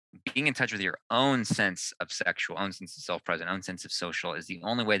being in touch with your own sense of sexual, own sense of self-present, own sense of social is the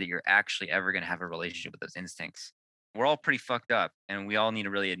only way that you're actually ever going to have a relationship with those instincts. We're all pretty fucked up, and we all need to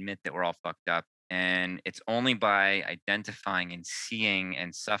really admit that we're all fucked up. And it's only by identifying and seeing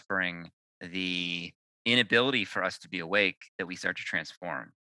and suffering the inability for us to be awake that we start to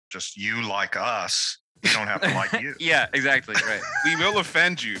transform. Just you like us. We don't have to like you. Yeah, exactly. Right. We will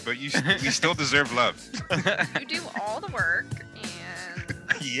offend you, but we still deserve love. You do all the work, and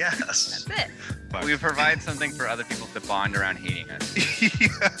Yes. that's it. But We provide something for other people to bond around hating us.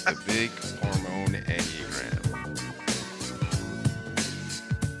 The big hormone enneagram.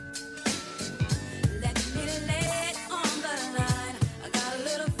 Let me lay it on the line. I got a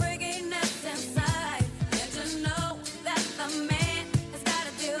little freakiness inside. Let you know that the man has got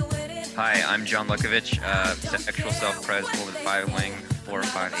to deal with it. Hi, I'm John Lukovich, sexual self-pres, 4-5 wing,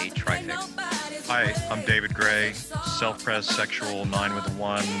 458 trifix. Hi, I'm David Gray, self-pres sexual 9 with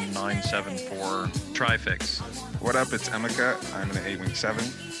 1, 974 trifix. What up? It's Emeka. I'm an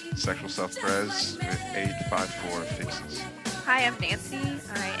 8-wing-7, sexual self-pres with 854 fixes. Hi, I'm Nancy.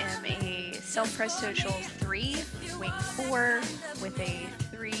 I am a self-pres social 3, wing 4, with a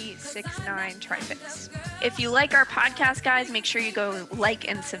 369 trifix. If you like our podcast, guys, make sure you go like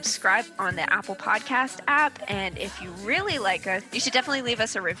and subscribe on the Apple Podcast app. And if you really like us, you should definitely leave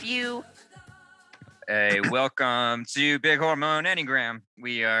us a review. Hey, welcome to Big Hormone Enneagram.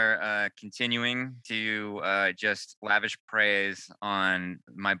 We are continuing to just lavish praise on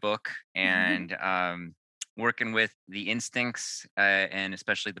my book and working with the instincts and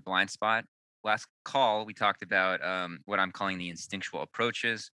especially the blind spot. Last call, we talked about what I'm calling the instinctual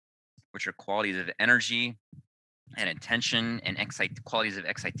approaches, which are qualities of energy and attention and qualities of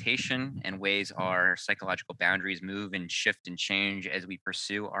excitation and ways our psychological boundaries move and shift and change as we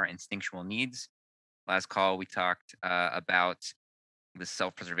pursue our instinctual needs. Last call, we talked about the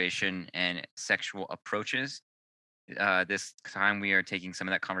self-preservation and sexual approaches. This time, we are taking some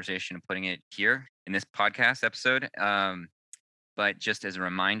of that conversation and putting it here in this podcast episode. But just as a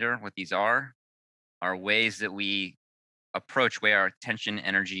reminder, what these are ways that we approach where our attention,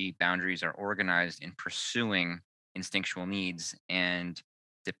 energy, boundaries are organized in pursuing instinctual needs. And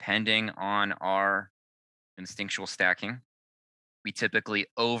depending on our instinctual stacking, we typically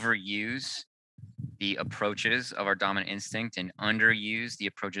overuse the approaches of our dominant instinct and underuse the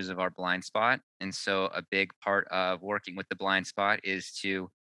approaches of our blind spot. And so a big part of working with the blind spot is to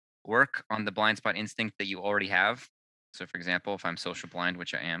work on the blind spot instinct that you already have. So for example, if I'm social blind,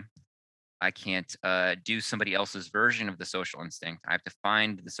 which I am, I can't do somebody else's version of the social instinct. I have to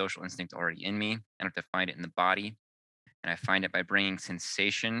find the social instinct already in me. I have to find it in the body. And I find it by bringing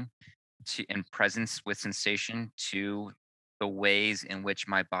sensation to and presence with sensation to the ways in which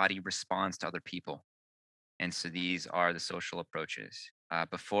my body responds to other people. And so these are the social approaches.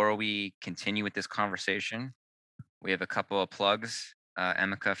 Before we continue with this conversation, we have a couple of plugs.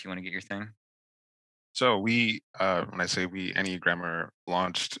 Emeka, if you want to get your thing. So we, when I say we, Enneagrammer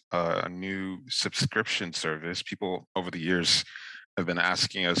launched a new subscription service. People over the years have been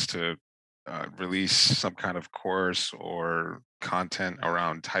asking us to release some kind of course or content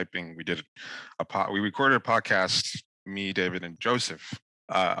around typing. We recorded a podcast, me, David, and Joseph,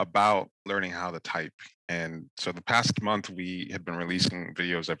 about learning how to type. And so the past month, we had been releasing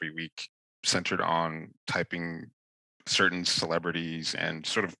videos every week centered on typing certain celebrities and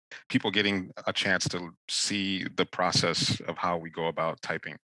sort of people getting a chance to see the process of how we go about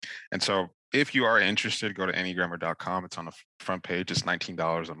typing. And so if you are interested, go to enneagrammer.com. It's on the front page. It's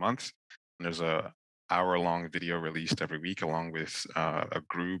 $19 a month. And there's a hour-long video released every week along with a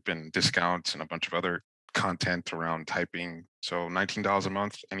group and discounts and a bunch of other content around typing. So $19 a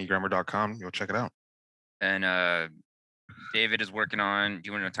month, enneagrammer.com. You'll check it out. And David is working on, do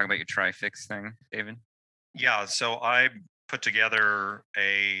you want to talk about your trifix thing, David? Yeah, so I put together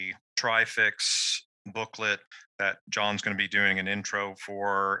a trifix booklet that John's going to be doing an intro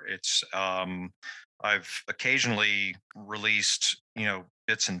for. It's I've occasionally released,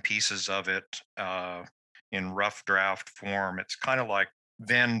 bits and pieces of it in rough draft form. It's kind of like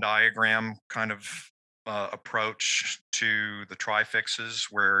Venn diagram kind of approach to the trifixes,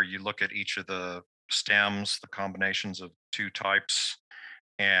 where you look at each of the stems, the combinations of two types,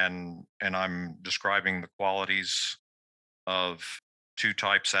 and I'm describing the qualities of two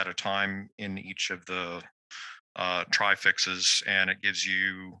types at a time in each of the trifixes, and it gives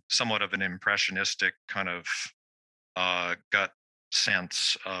you somewhat of an impressionistic kind of gut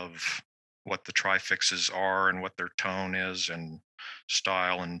sense of what the trifixes are and what their tone is and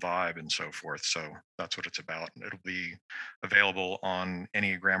style and vibe and so forth. So that's what it's about. It'll be available on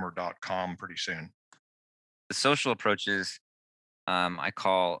enneagrammer.com pretty soon. The social approaches I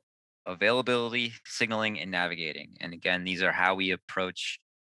call availability, signaling, and navigating. And again, these are how we approach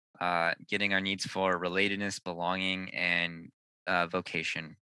getting our needs for relatedness, belonging, and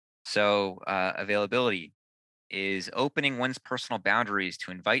vocation. So, availability is opening one's personal boundaries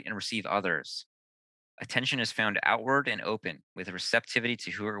to invite and receive others. Attention is found outward and open, with receptivity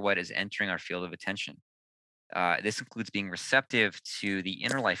to who or what is entering our field of attention. This includes being receptive to the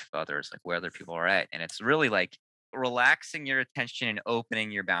inner life of others, like where other people are at. And it's really like relaxing your attention and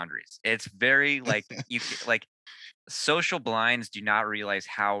opening your boundaries. It's very like like social blinds do not realize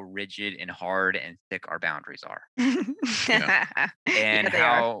how rigid and hard and thick our boundaries are, Yeah, and they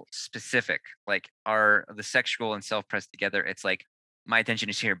are. how specific like are the sexual and self pressed together. It's like my attention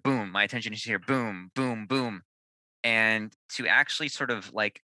is here, boom, my attention is here, boom, boom, boom. And to actually sort of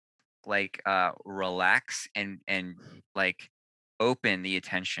relax and like open the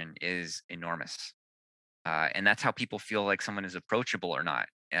attention is enormous, and that's how people feel like someone is approachable or not.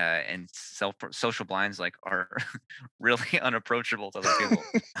 And social blinds like are really unapproachable to other people.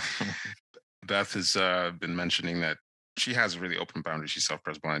 Beth has been mentioning that she has really open boundaries. She's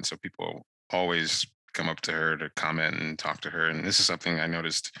self-pressed blind, so people always come up to her to comment and talk to her. And this is something I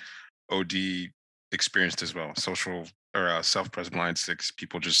noticed OD experienced as well. Social or self-pressed blind sticks,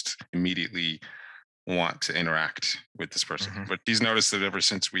 people just immediately want to interact with this person. Mhm. But she's noticed that ever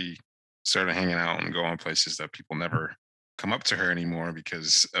since we started hanging out and going places, that people never come up to her anymore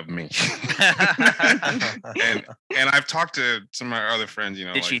because of me. and and I've talked to some of my other friends, you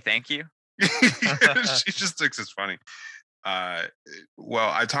know, Did she like thank you? she just thinks it's funny. Uh, well,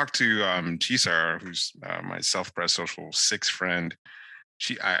 I talked to Chisar, who's my self-pressed social six friend.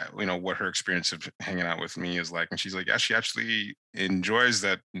 You know, what her experience of hanging out with me is like, and she's like, yeah, she actually enjoys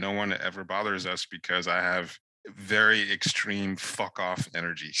that no one ever bothers us because I have very extreme fuck off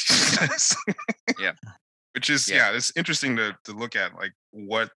energy. Yeah. Which is Yeah. it's interesting to look at like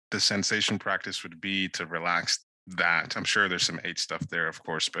what the sensation practice would be to relax that. I'm sure there's some hate stuff there, of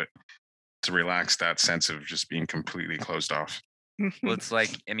course, but to relax that sense of just being completely closed off. Well, it's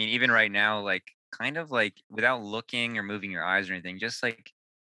like, I mean, even right now, like kind of like without looking or moving your eyes or anything, just like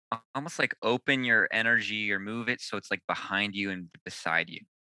almost like open your energy or move it so it's like behind you and beside you.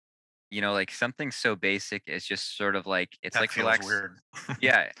 You know, like something so basic as just sort of like it's That like feels relax. weird.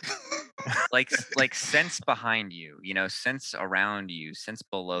 Yeah, like sense behind you, you know, sense around you, sense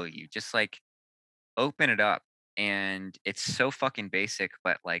below you. Just like open it up. And it's so fucking basic,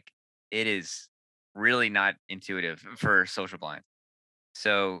 but like it is really not intuitive for social blind.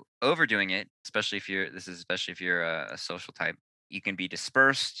 So overdoing it, especially if you're a social type, you can be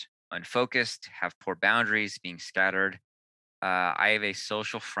dispersed, unfocused, have poor boundaries, being scattered. I have a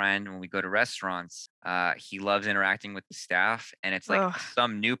social friend when we go to restaurants. He loves interacting with the staff, and it's like Ugh.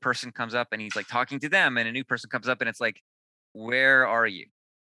 some new person comes up and he's like talking to them, and a new person comes up and it's like, "Where are you?"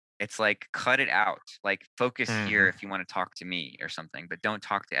 It's like cut it out. Like focus here Mhm. if you want to talk to me or something, but don't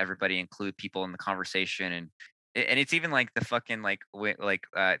talk to everybody. Include people in the conversation, and it's even like the fucking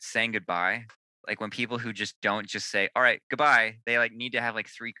saying goodbye. Like when people who just don't just say all right goodbye, they like need to have like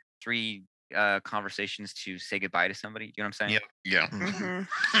three conversations to say goodbye to somebody. You know what I'm saying? Yep. Yeah. Mhm.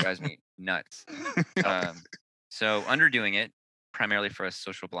 Drives me nuts. Um, so underdoing it primarily for us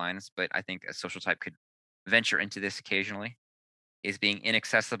social blinds, but I think a social type could venture into this occasionally is being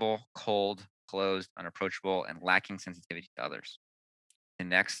inaccessible, cold, closed, unapproachable, and lacking sensitivity to others. The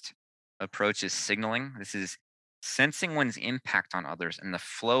next approach is signaling. This is sensing one's impact on others and the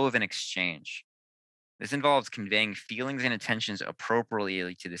flow of an exchange. This involves conveying feelings and intentions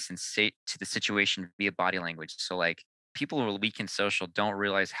appropriately to to the situation via body language. So, like people who are weak in social don't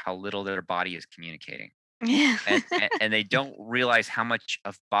realize how little their body is communicating, Yeah. and they don't realize how much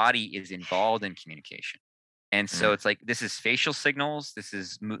of body is involved in communication. And so Mm. it's like this is facial signals. This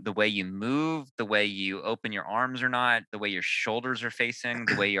is the way you move, the way you open your arms or not, the way your shoulders are facing,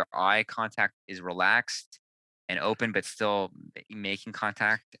 the way your eye contact is relaxed and open, but still making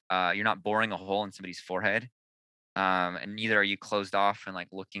contact. You're not boring a hole in somebody's forehead, and neither are you closed off and like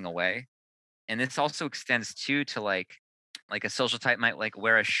looking away. And this also extends too to like a social type might like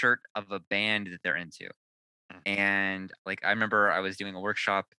wear a shirt of a band that they're into. And like I remember I was doing a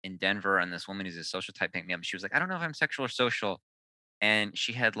workshop in Denver, and this woman who's a social type picked me up. And she was like, "I don't know if I'm sexual or social," and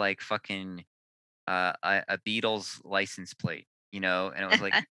she had like fucking a Beatles license plate, you know, and it was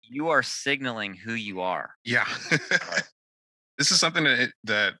like you are signaling who you are. Yeah. This is something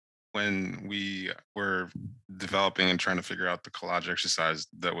that when we were developing and trying to figure out the collage exercise,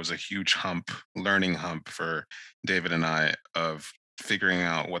 that was a huge learning hump for David and I of figuring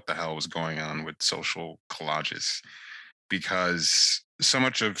out what the hell was going on with social collages, because so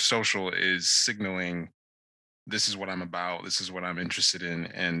much of social is signaling this is what I'm about, this is what I'm interested in.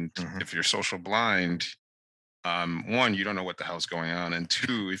 And Mhm. if you're social blind, one, you don't know what the hell's going on, and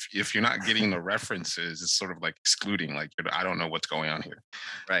two, if you're not getting the references, it's sort of like excluding, like I don't know what's going on here.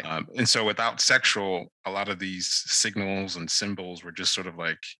 Right. And so without sexual, a lot of these signals and symbols were just sort of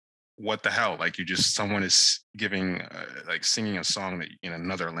like, what the hell? Like someone is giving, like singing a song that in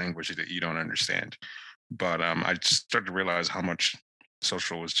another language that you don't understand. But I just started to realize how much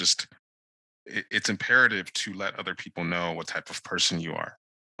social was just, it's imperative to let other people know what type of person you are,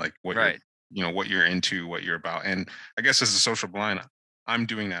 like what you're, Right. what you're into, what you're about. And I guess as a social blind, I'm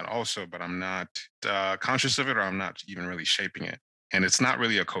doing that also, but I'm not conscious of it, or I'm not even really shaping it. And it's not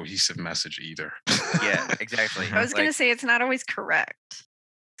really a cohesive message either. Yeah, exactly. I was going to Like, say it's not always correct.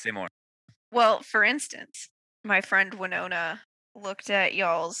 say more. Well, for instance, my friend Winona looked at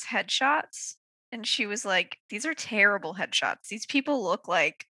y'all's headshots and she was like, these are terrible headshots. These people look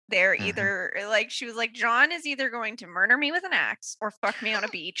like they're Mhm. either like, she was like, John is either going to murder me with an axe or fuck me on a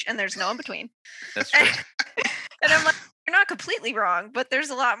beach, and there's no in between. That's true. And I'm like, you're not completely wrong, but there's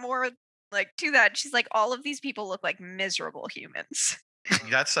a lot more like to that. She's like, all of these people look like miserable humans.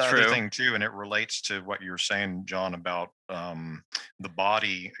 That's the other True. thing too, and it relates to what you were saying, John, about the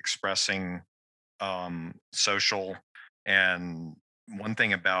body expressing social. And one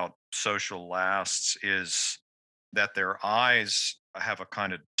thing about social lasts is that their eyes have a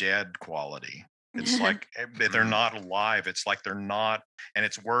kind of dead quality. It's like they're not alive. It's like they're not, and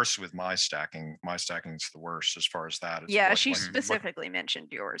it's worse with my stacking. My stacking's the worst as far as that. It's Yeah, like- she like- specifically mentioned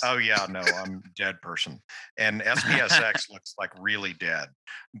yours. Oh yeah, no, I'm dead person. And SPSX looks like really dead.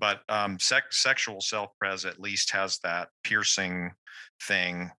 But sexual self-pres at least has that piercing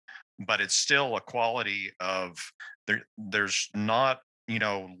thing, but it's still a quality of there's not,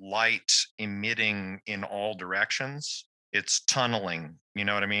 light emitting in all directions. It's tunneling, you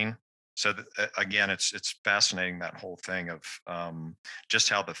know what I mean? So again, it's fascinating, that whole thing of just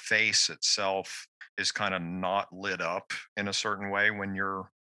how the face itself is kind of not lit up in a certain way when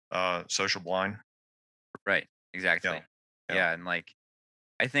you're social blind. Right. Exactly. Yeah. Yeah. And like,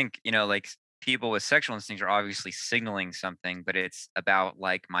 I think, like people with sexual instincts are obviously signaling something, but it's about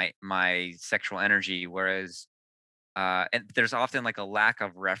like my sexual energy. Whereas, and there's often like a lack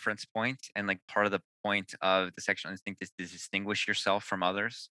of reference point, and like part of the point of the sexual instinct is to distinguish yourself from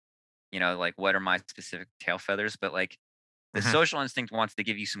others. Like what are my specific tail feathers? But like the Mhm. social instinct wants to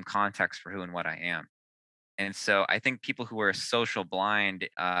give you some context for who and what I am. And so I think people who are social blind,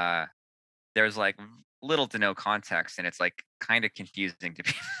 there's like little to no context, and it's like kind of confusing to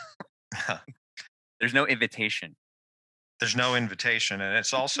people. There's no invitation. There's no invitation. And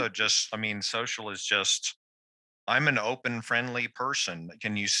it's also just, I mean, social is just, I'm an open, friendly person.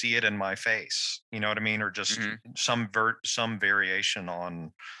 Can you see it in my face? You know what I mean? Or just Mhm. some variation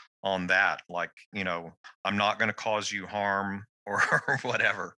on that. Like, I'm not going to cause you harm or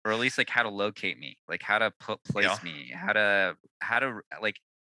whatever. Or at least like how to locate me, like how to place me, how to like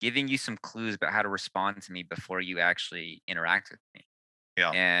giving you some clues about how to respond to me before you actually interact with me.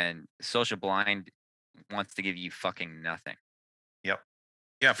 Yeah. And social blind wants to give you fucking nothing. Yep.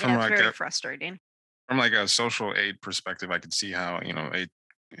 Yeah, Yeah, from it's like very frustrating. from like a social aid perspective, I can see how aid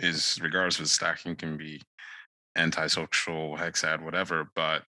is, regardless of stacking, can be antisocial, hexad, whatever,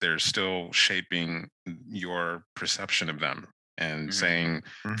 but they're still shaping your perception of them and Mhm. saying,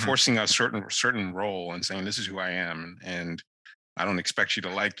 Mhm. forcing a certain role and saying, this is who I am, and I don't expect you to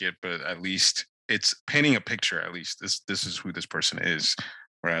like it, but at least it's painting a picture. At least this is who this person is.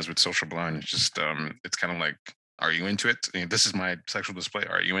 Whereas with social blind, it's just it's kind of like, are you into it? This is my sexual display.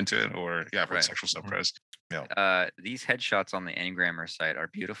 Are you into it? Or yeah, for Right. sexual self-pres. These headshots on the Enneagrammer site are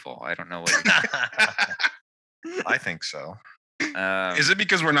beautiful. I don't know what. I think so. Is it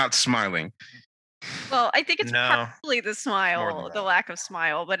because we're not smiling? Well, I think it's No, partly the smile, that. the lack of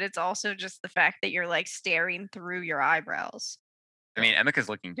smile, but it's also just the fact that you're like staring through your eyebrows. I mean, Emika's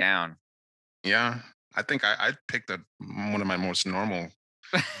looking down. Yeah, I think I picked one of my most normal.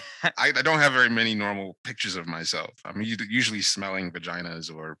 I don't have very many normal pictures of myself. I'm usually smelling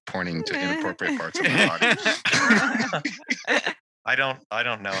vaginas or pointing to inappropriate parts of the body. I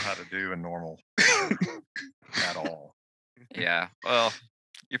don't know how to do a normal at all. Yeah. Well,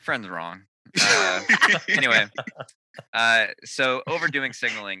 your friend's wrong. Anyway, so overdoing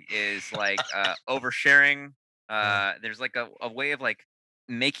signaling is like oversharing. There's like a way of like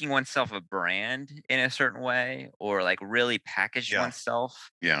making oneself a brand in a certain way, or like really package Yeah. oneself.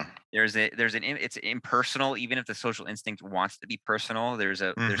 Yeah. It's impersonal, even if the social instinct wants to be personal.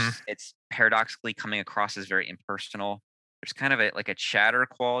 Mhm. It's paradoxically coming across as very impersonal. There's kind of like a chatter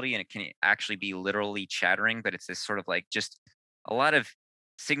quality, and it can actually be literally chattering, but it's this sort of like just a lot of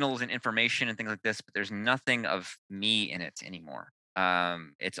signals and information and things like this, but there's nothing of me in it anymore.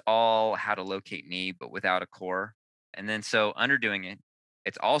 It's all how to locate me, but without a core. And then so underdoing it,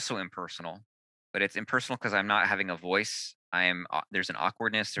 it's also impersonal, but it's impersonal because I'm not having a voice. There's an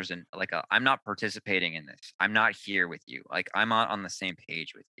awkwardness. There's an like a I'm not participating in this. I'm not here with you. Like I'm not on the same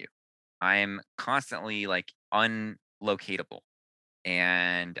page with you. I'm constantly like unlocatable,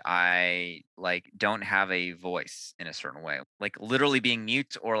 and I like don't have a voice in a certain way. Like literally being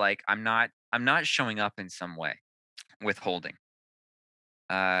mute, or like I'm not showing up in some way, withholding.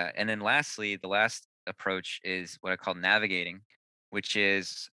 And then lastly, the last approach is what I call navigating, which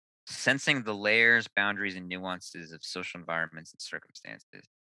is sensing the layers, boundaries, and nuances of social environments and circumstances.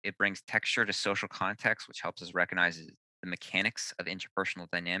 It brings texture to social context, which helps us recognize the mechanics of interpersonal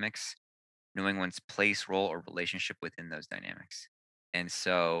dynamics, knowing one's place, role, or relationship within those dynamics. And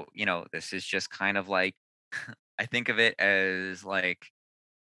so, this is just kind of like, I think of it as like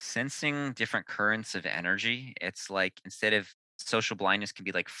sensing different currents of energy. It's like instead of social blindness can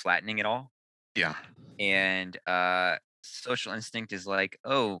be like flattening it all. Yeah. And social instinct is like,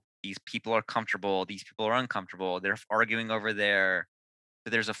 oh, these people are comfortable, these people are uncomfortable, they're arguing over there.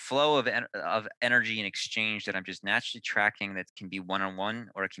 But there's a flow of energy and exchange that I'm just naturally tracking that can be one on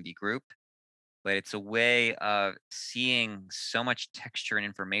one or it can be group, but it's a way of seeing so much texture and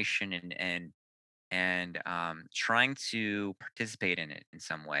information and trying to participate in it in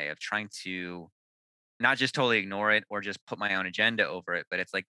some way, of trying to not just totally ignore it or just put my own agenda over it, but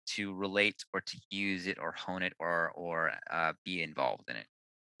it's like to relate or to use it or hone it or be involved in it.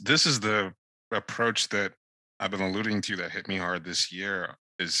 This is the approach that I've been alluding to that hit me hard this year,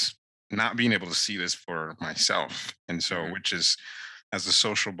 is not being able to see this for myself. And so, Mhm. which is, as a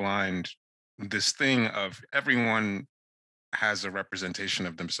social blind, this thing of everyone has a representation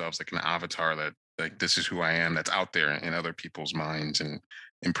of themselves, like an avatar that, like, this is who I am, that's out there in other people's minds and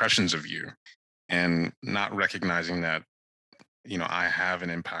impressions of you, and not recognizing that, I have an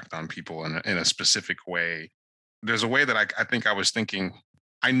impact on people in a specific way. There's a way that I think I was thinking,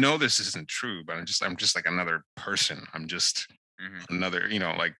 I know this isn't true, but I'm just like another person. I'm just Mhm. another,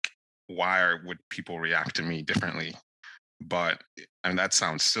 like, would people react to me differently? But I mean, that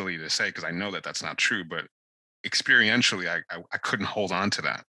sounds silly to say because I know that that's not true, but experientially, I couldn't hold on to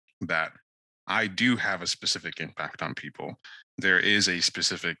that I do have a specific impact on people. There is a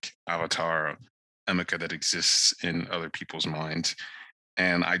specific avatar of Emeka that exists in other people's minds,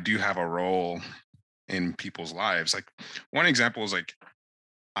 and I do have a role in people's lives. Like, one example is, like,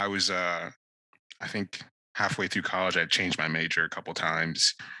 I was I think halfway through college, I changed my major a couple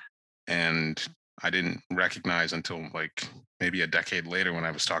times, and I didn't recognize until like maybe a decade later when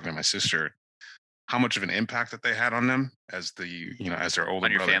I was talking to my sister how much of an impact that they had on them as as their older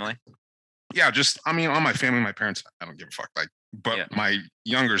On your brother. family? Yeah, just, I mean, on my family, my parents, I don't give a fuck. Like, but Yeah. my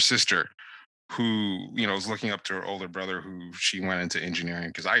younger sister, who was looking up to her older brother, who she went into engineering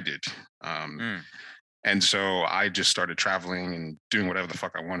because I did. Um, Mm. and so I just started traveling and doing whatever the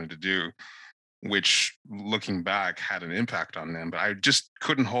fuck I wanted to do, which, looking back, had an impact on them. But I just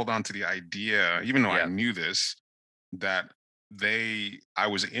couldn't hold on to the idea, even though I Yeah. knew this, that I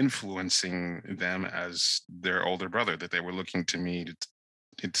was influencing them as their older brother, that they were looking to me to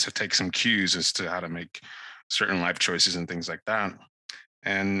take some cues as to how to make certain life choices and things like that.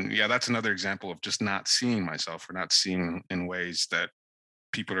 And yeah, that's another example of just not seeing myself, or not seeing in ways that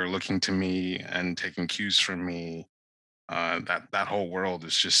people are looking to me and taking cues from me. That whole world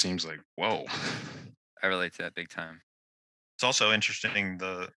just seems like, whoa. I relate to that big time. It's also interesting,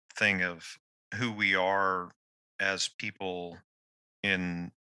 the thing of who we are as people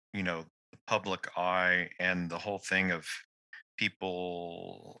in, the public eye, and the whole thing of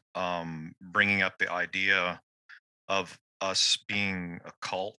people bringing up the idea of us being a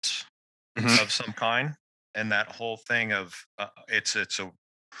cult Mhm. of some kind, and that whole thing of it's a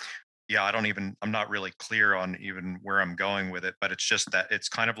yeah, I'm not really clear on even where I'm going with it, but it's just that it's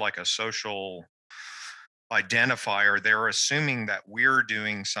kind of like a social identifier. They're assuming that we're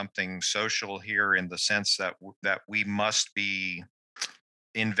doing something social here, in the sense that that we must be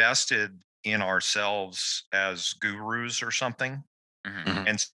invested in ourselves as gurus or something. Mhm.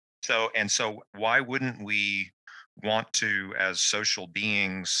 Mhm. And so why wouldn't we want to, as social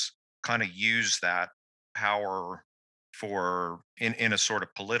beings, kind of use that power for, in a sort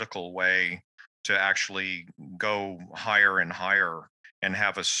of political way, to actually go higher and higher, and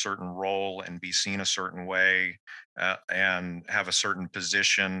have a certain role, and be seen a certain way, and have a certain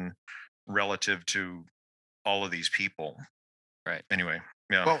position relative to all of these people. Right. Anyway,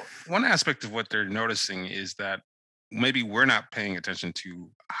 yeah. Well, one aspect of what they're noticing is that maybe we're not paying attention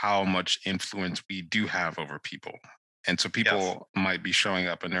to how much influence we do have over people. And so people might be showing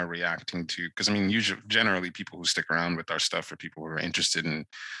up and they're reacting to, because I mean, usually, generally, people who stick around with our stuff are people who are interested and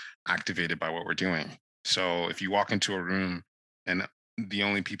activated by what we're doing. So if you walk into a room and the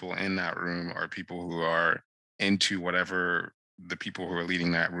only people in that room are people who are into whatever the people who are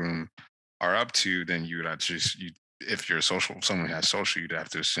leading that room are up to, then you would just, if you're a someone who has social, you'd have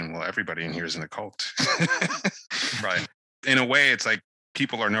to assume, well, everybody in here is in a cult. Right. In a way, it's like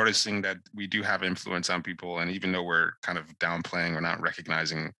people are noticing that we do have influence on people. And even though we're kind of downplaying or not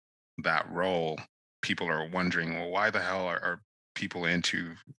recognizing that role, people are wondering, well, why the hell are people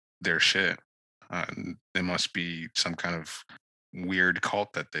into their shit? There must be some kind of weird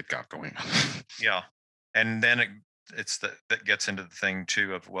cult that they've got going on. Yeah. And then it's that gets into the thing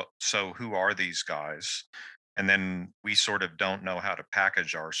too of, well, so who are these guys? And then we sort of don't know how to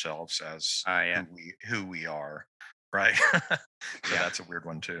package ourselves as Yeah. who we are, right? So Yeah. that's a weird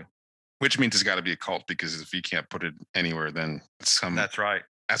one too. Which means it's got to be a cult, because if you can't put it anywhere, then it's some That's right.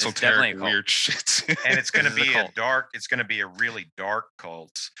 esoteric definitely a cult. weird shit. And it's going to This is a be a cult. dark, it's going to be a really dark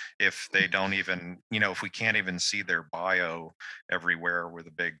cult if they don't even, if we can't even see their bio everywhere with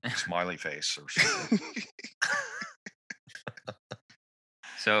a big smiley face or something.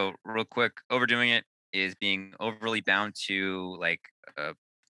 So real quick, overdoing it is being overly bound to like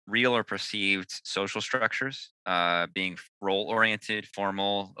real or perceived social structures, being role oriented,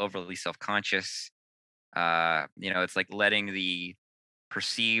 formal, overly self conscious. It's like letting the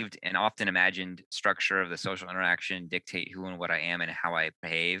perceived and often imagined structure of the social interaction dictate who and what I am and how I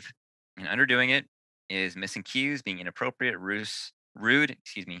behave. And underdoing it is missing cues, being inappropriate, rude,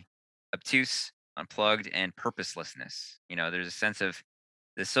 obtuse, unplugged, and purposelessness. There's a sense of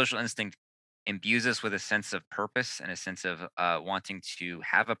the social instinct imbues us with a sense of purpose and a sense of wanting to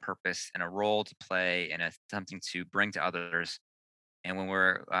have a purpose and a role to play and something to bring to others. And when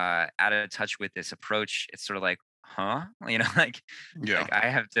we're out of touch with this approach, it's sort of like, huh? Like Yeah. I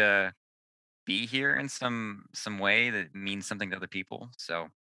have to be here in some way that means something to other people. So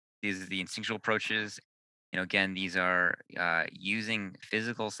these are the instinctual approaches. Again, these are using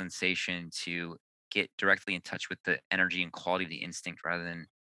physical sensation to get directly in touch with the energy and quality of the instinct rather than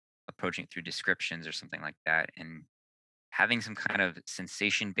approaching it through descriptions or something like that. And having some kind of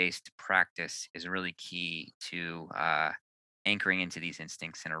sensation based practice is really key to anchoring into these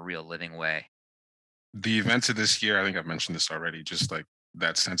instincts in a real living way. The events of this year, I think I've mentioned this already, just like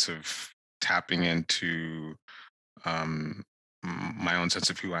that sense of tapping into my own sense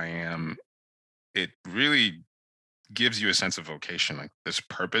of who I am, it really gives you a sense of vocation, like this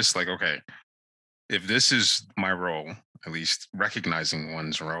purpose. Like, okay, if this is my role, at least recognizing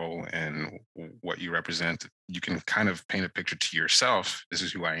one's role and what you represent, you can kind of paint a picture to yourself. This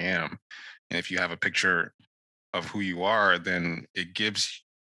is who I am. And if you have a picture of who you are, then it gives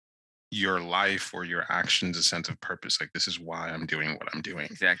your life or your actions a sense of purpose. Like, this is why I'm doing what I'm doing.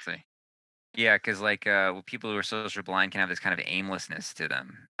 Exactly. Yeah, because people who are social blind can have this kind of aimlessness to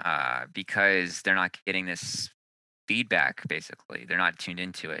them because they're not getting this feedback. Basically, they're not tuned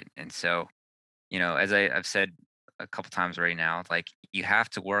into it, and so as I've said a couple times already now, like you have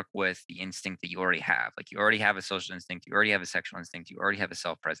to work with the instinct that you already have. Like you already have a social instinct, you already have a sexual instinct, you already have a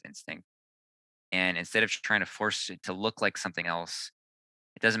self-present instinct, and instead of trying to force it to look like something else,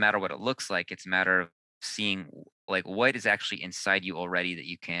 it doesn't matter what it looks like. It's a matter of seeing like what is actually inside you already that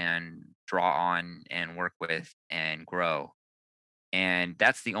you can draw on and work with and grow. And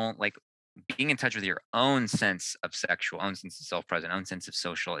that's the only like being in touch with your own sense of sexual, own sense of self-present, own sense of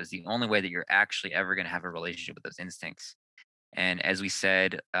social is the only way that you're actually ever going to have a relationship with those instincts. And as we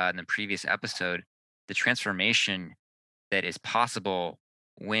said in the previous episode, the transformation that is possible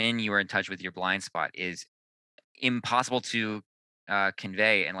when you are in touch with your blind spot is impossible to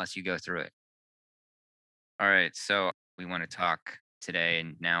convey unless you go through it. All right, so we want to talk today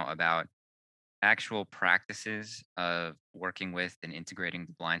and now about actual practices of working with and integrating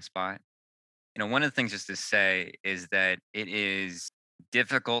the blind spot. One of the things just to say is that it is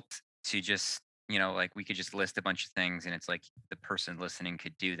difficult to just, like we could just list a bunch of things and it's like the person listening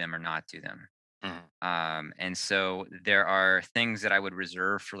could do them or not do them. And so there are things that I would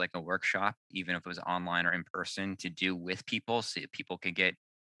reserve for like a workshop, even if it was online or in person, to do with people so that people could get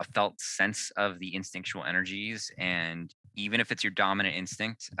a felt sense of the instinctual energies. And even if it's your dominant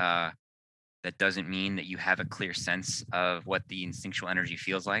instinct, that doesn't mean that you have a clear sense of what the instinctual energy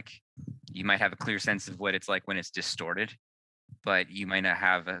feels like. You might have a clear sense of what it's like when it's distorted, but you might not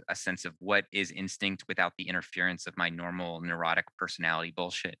have a sense of what is instinct without the interference of my normal neurotic personality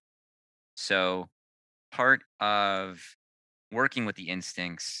bullshit. So part of working with the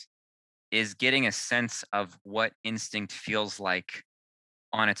instincts is getting a sense of what instinct feels like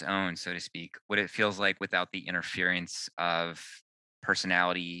on its own, so to speak, what it feels like without the interference of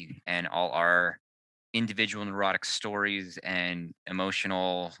personality and all our individual neurotic stories and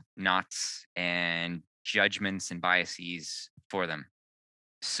emotional knots and judgments and biases for them.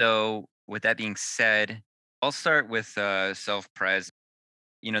 So, with that being said, I'll start with self-pres.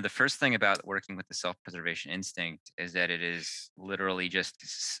 The first thing about working with the self-preservation instinct is that it is literally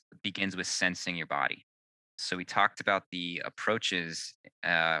just begins with sensing your body. So we talked about the approaches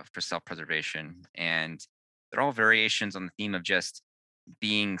for self-preservation, and they're all variations on the theme of just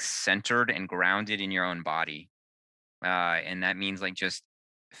being centered and grounded in your own body. And that means like just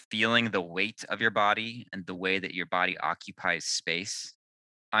feeling the weight of your body and the way that your body occupies space.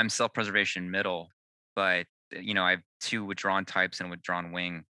 I'm self-preservation middle, but I have two withdrawn types and a withdrawn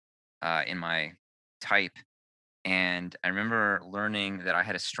wing in my type. And I remember learning that I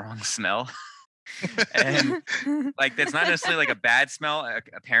had a strong smell. And like that's not necessarily like a bad smell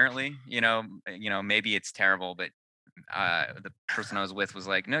apparently, maybe it's terrible, but the person I was with was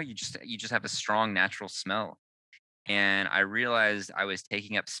like, no, you just have a strong natural smell. And I realized I was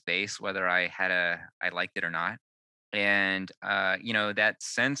taking up space whether I liked it or not. And that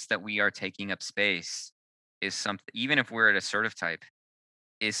sense that we are taking up space is something, even if we're an assertive type,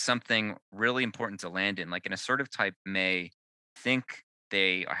 is something really important to land in. Like an assertive type may think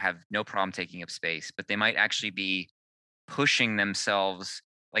they have no problem taking up space, but they might actually be pushing themselves,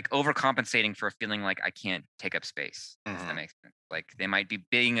 like overcompensating for a feeling like I can't take up space. If that Mhm. makes sense. Like they might be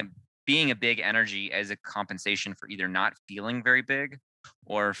being a big energy as a compensation for either not feeling very big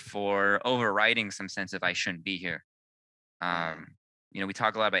or for overriding some sense of I shouldn't be here. Mhm. We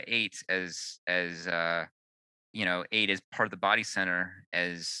talk a lot about eight eight is part of the body center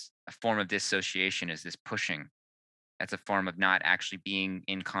as a form of dissociation, is this pushing. That's a form of not actually being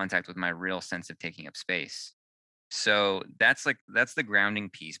in contact with my real sense of taking up space. So that's the grounding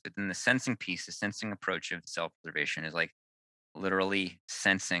piece. But then the sensing piece, the sensing approach of self-preservation is like literally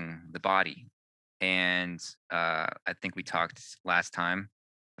sensing the body. And I think we talked last time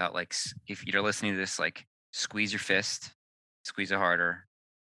about like if you're listening to this, like squeeze your fist, squeeze it harder,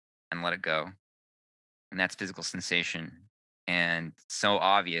 and let it go. And that's physical sensation. And so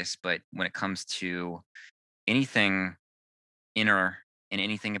obvious, but when it comes to anything inner and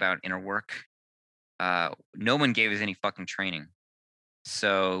anything about inner work, no one gave us any fucking training.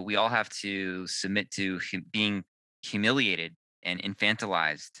 So we all have to submit to being humiliated and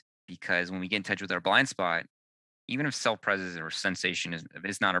infantilized, because when we get in touch with our blind spot, even if self-presence or sensation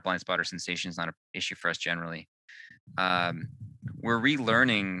is not our blind spot, or sensation is not an issue for us generally, um, we're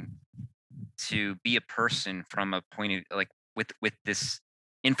relearning to be a person from a point of like with this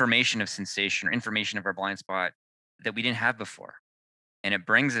information of sensation or information of our blind spot that we didn't have before. And it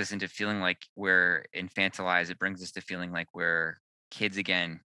brings us into feeling like we're infantilized. It brings us to feeling like we're kids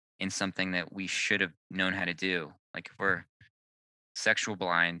again in something that we should have known how to do. Like if we're sexual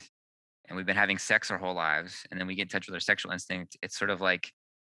blind and we've been having sex our whole lives, and then we get in touch with our sexual instinct, it's sort of like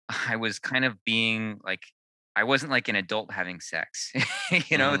I was kind of being like I wasn't like an adult having sex. It's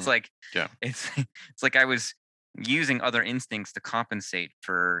Mhm. like Yeah. it's like I was using other instincts to compensate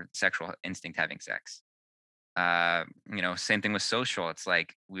for sexual instinct having sex. Same thing with social. It's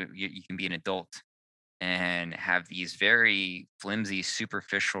like you can be an adult and have these very flimsy,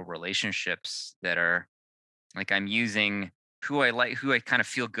 superficial relationships that are like I'm using who I like, who I kind of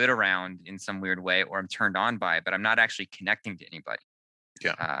feel good around in some weird way, or I'm turned on by, but I'm not actually connecting to anybody.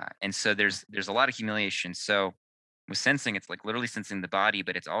 Yeah. And so there's a lot of humiliation. So with sensing, it's like literally sensing the body,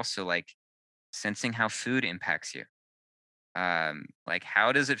 but it's also like sensing how food impacts you. Like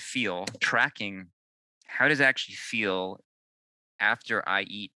how does it feel? Tracking how does it actually feel after I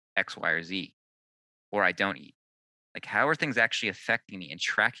eat X, Y, or Z, or I don't eat? Like how are things actually affecting me, and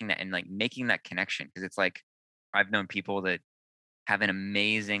tracking that and like making that connection? Because it's like I've known people that have an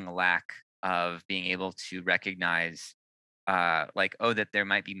amazing lack of being able to recognize like, oh, that there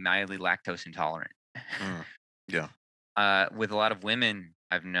might be mildly lactose intolerant. Mm. Yeah. With a lot of women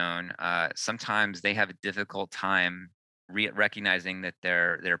I've known, sometimes they have a difficult time recognizing that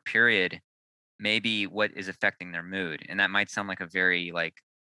their period may be what is affecting their mood, and that might sound like a very like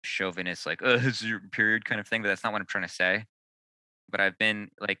chauvinist, like, "Oh, this is your period" kind of thing, but that's not what I'm trying to say. But I've been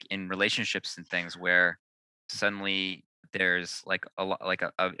like in relationships and things where suddenly there's like like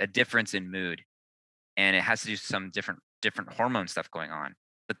a difference in mood, and it has to do some different hormone stuff going on.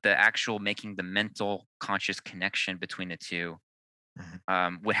 But the actual making the mental conscious connection between the two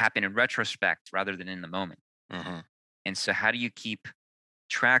Mhm. would happen in retrospect rather than in the moment. Mhm. And so, how do you keep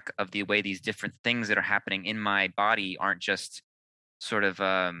track of the way these different things that are happening in my body aren't just sort of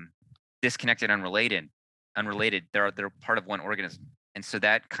disconnected, unrelated? They're part of one organism. And so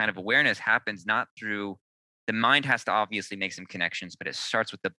that kind of awareness happens not through the mind has to obviously make some connections, but it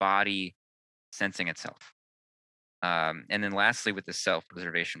starts with the body sensing itself. And then lastly, with the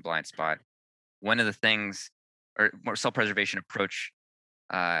self-preservation blind spot, one of the things or more self-preservation approach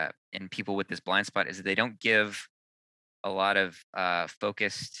in people with this blind spot is that they don't give a lot of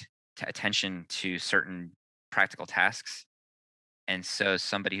focused attention to certain practical tasks. And so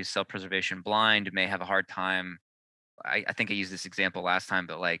somebody who's self-preservation blind may have a hard time. I think I used this example last time,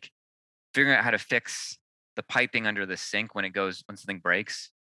 but like figuring out how to fix the piping under the sink when something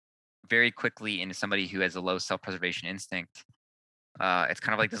breaks very quickly into somebody who has a low self-preservation instinct. It's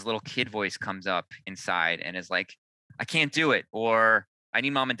kind of like this little kid voice comes up inside and is like, I can't do it, or I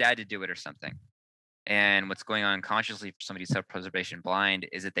need mom and dad to do it or something. And what's going on consciously for somebody who's self-preservation blind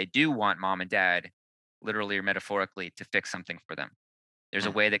is that they do want mom and dad, literally or metaphorically, to fix something for them. There's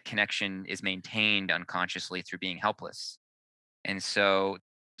a way that connection is maintained unconsciously through being helpless. And so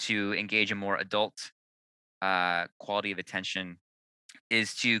to engage a more adult quality of attention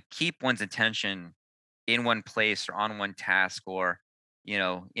is to keep one's attention in one place or on one task or,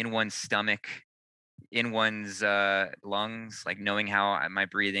 in one's stomach, in one's lungs, like knowing how my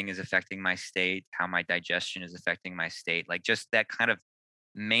breathing is affecting my state, how my digestion is affecting my state, like just that kind of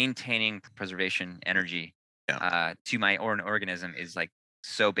maintaining preservation energy to my organism is like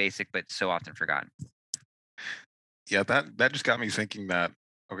so basic, but so often forgotten. Yeah, that just got me thinking that,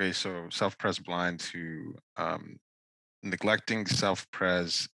 okay, so self-pres blind to neglecting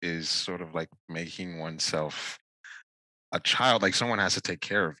self-pres is sort of like making oneself a child, like someone has to take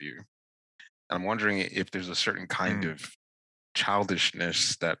care of you. I'm wondering if there's a certain kind of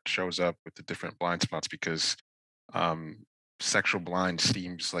childishness that shows up with the different blind spots because sexual blind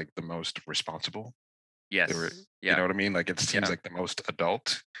seems like the most responsible. Yes. You know what I mean? Like it seems like the most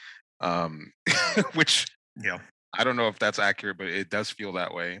adult, which I don't know if that's accurate, but it does feel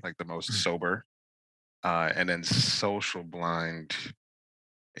that way, like the most sober. And then social blind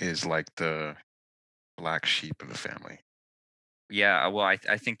is like the black sheep of the family. Yeah, well, I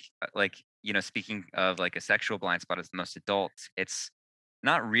think like speaking of like a sexual blind spot as the most adult, it's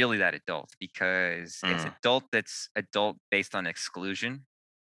not really that adult because it's adult that's adult based on exclusion,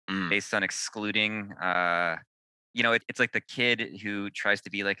 based on excluding. It's like the kid who tries to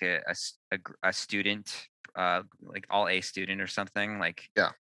be like a student, like all A student or something. Like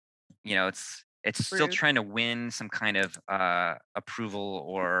it's still Rude. trying to win some kind of approval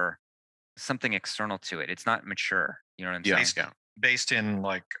or something external to it. It's not mature. You know what I'm saying? Based in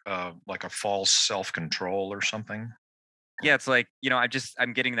like a false self-control or something. Yeah, it's like,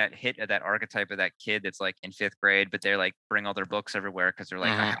 I'm getting that hit of that archetype of that kid that's like in 5th grade, but they're like bring all their books everywhere because they're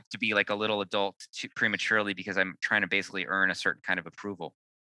like, I have to be like a little adult prematurely because I'm trying to basically earn a certain kind of approval.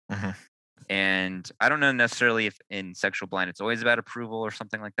 And I don't know necessarily if in sexual blind it's always about approval or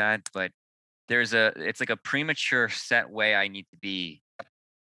something like that, but it's like a premature set way I need to be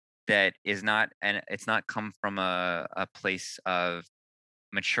that is not, and it's not come from a place of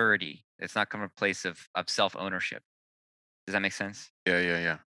maturity. It's not come from a place of self-ownership. Does that make sense?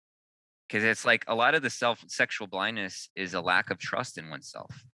 Yeah. Because it's like a lot of the sexual blindness is a lack of trust in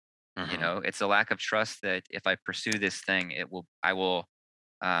oneself. It's a lack of trust that if I pursue this thing, I will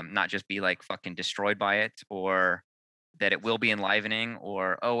not just be like fucking destroyed by it, or that it will be enlivening,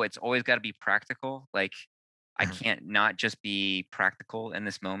 or it's always got to be practical. Like I can't not just be practical in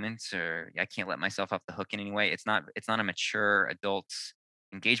this moment, or I can't let myself off the hook in any way. It's not a mature adult's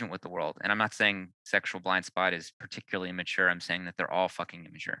engagement with the world. And I'm not saying sexual blind spot is particularly immature. I'm saying that they're all fucking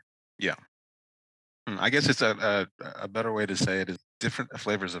immature. Yeah. I guess it's a better way to say it is different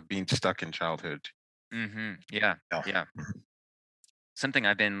flavors of being stuck in childhood. Yeah. Something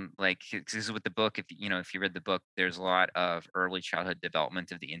I've been like, 'cause this is with the book. If you read the book, there's a lot of early childhood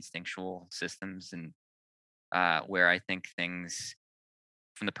development of the instinctual systems, and where I think things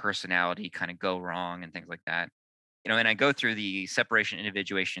from the personality kind of go wrong and things like that. And I go through the separation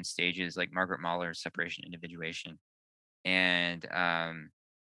individuation stages, like Margaret Mahler's separation individuation, and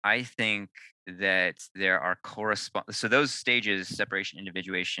I think that there are so those stages, separation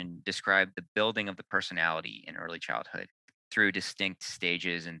individuation, describe the building of the personality in early childhood through distinct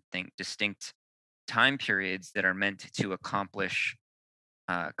stages and distinct time periods that are meant to accomplish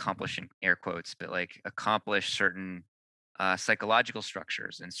in air quotes, but like accomplish certain psychological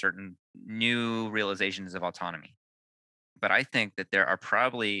structures and certain new realizations of autonomy. But I think that there are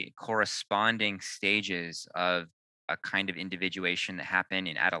probably corresponding stages of a kind of individuation that happen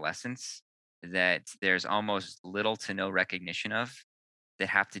in adolescence that there's almost little to no recognition of, that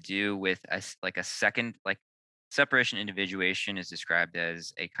have to do with like a second, like separation individuation is described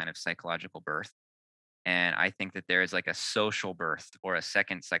as a kind of psychological birth. And I think that there is like a social birth or a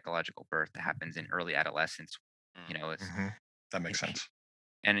second psychological birth that happens in early adolescence. You know, it's Hmm. That makes sense.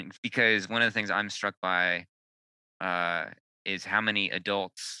 because one of the things I'm struck by uh, is how many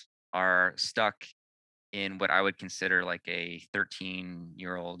adults are stuck in what I would consider like a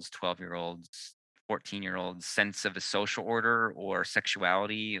 13-year-old's, 12-year-old's, 14-year-old's sense of a social order or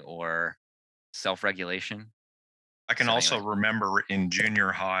sexuality or self-regulation. I can So also anyway, remember in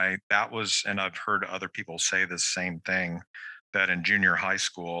junior high, that was, and I've heard other people say the same thing, that in junior high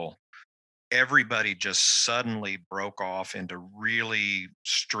school, everybody just suddenly broke off into really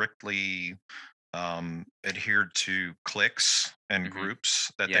strictly adhered to cliques and hmm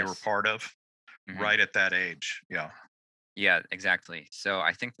groups that they were yes, part of hmm right at that age. Yeah. yeah, exactly. So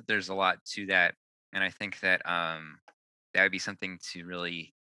I think that there's a lot to that, and I think that that would be something to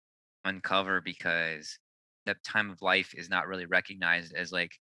really uncover because that time of life is not really recognized as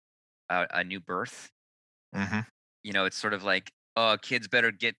like a new birth. Hmm. You know, it's sort of like, oh, kids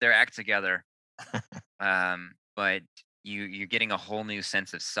better get their act together. But you're getting a whole new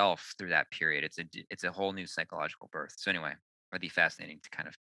sense of self through that period. It's a whole new psychological birth. So anyway, it'd be fascinating to kind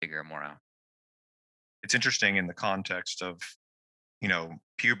of figure more out. It's interesting in the context of,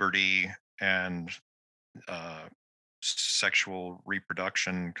 puberty and uh, sexual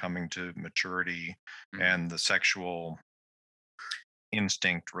reproduction coming to maturity Hmm. and the sexual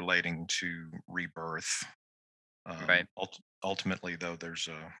instinct relating to rebirth. Right. Ultimately, though,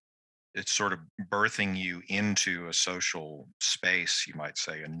 it's sort of birthing you into a social space, you might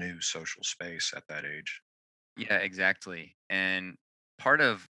say, a new social space at that age. Yeah, exactly. And part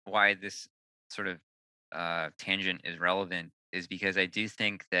of why this sort of tangent is relevant is because I do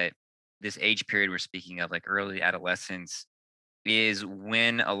think that this age period we're speaking of, like early adolescence, is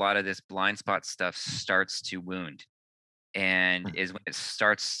when a lot of this blind spot stuff starts to wound and Mm. is when it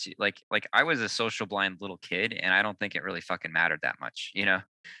starts to like I was a social blind little kid and I don't think it really fucking mattered that much, you know?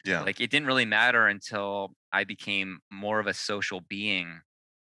 Yeah. Like it didn't really matter until I became more of a social being,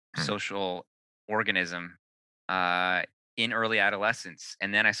 Mm. social organism uh in early adolescence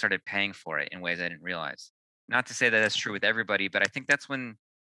and then I started paying for it in ways I didn't realize. Not to say that that's true with everybody, but I think that's when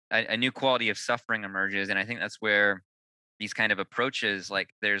a new quality of suffering emerges and I think that's where these kind of approaches like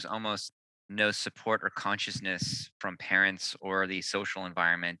there's almost no support or consciousness from parents or the social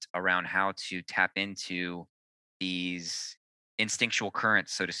environment around how to tap into these instinctual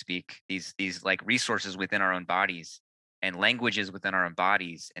currents so to speak, these like resources within our own bodies and languages within our own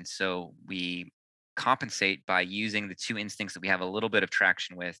bodies, and so we compensate by using the two instincts that we have a little bit of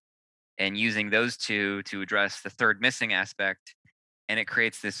traction with and using those two to address the third missing aspect, and it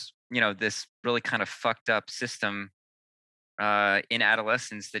creates this, this really kind of fucked up system in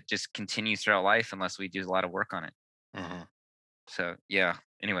adolescence that just continues throughout life unless we do a lot of work on it. Hmm. So yeah.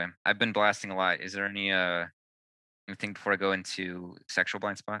 Anyway, I've been blasting a lot. Is there anything before I go into sexual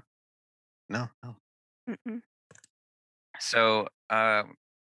blind spot? No, no. Mm-mm. So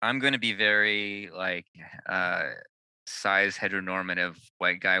I'm going to be very like uh, size heteronormative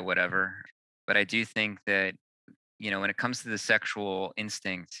white guy, whatever. But I do think that when it comes to the sexual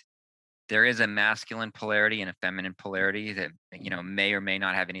instinct, there is a masculine polarity and a feminine polarity that may or may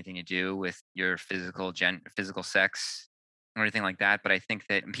not have anything to do with your physical sex or anything like that. But I think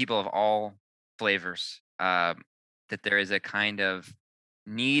that in people of all flavors, that there is a kind of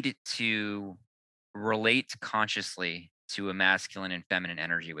need to relate consciously to a masculine and feminine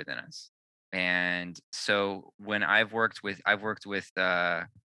energy within us. And so when I've worked with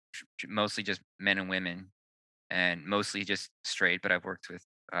mostly just men and women and mostly just straight, but I've worked with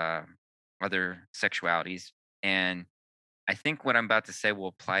uh, other sexualities. And I think what I'm about to say will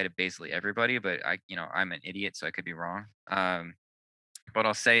apply to basically everybody, but I'm an idiot, so I could be wrong. What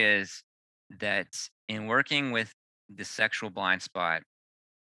I'll say is that in working with the sexual blind spot,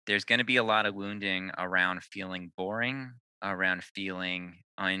 there's going to be a lot of wounding around feeling boring, around feeling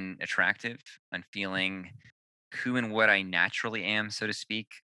unattractive, and feeling who and what I naturally am, so to speak,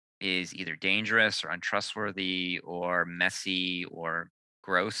 is either dangerous or untrustworthy or messy or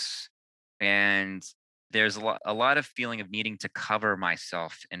gross. And there's a lot of feeling of needing to cover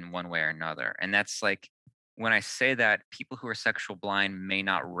myself in one way or another. And that's like when I say that, people who are sexual blind may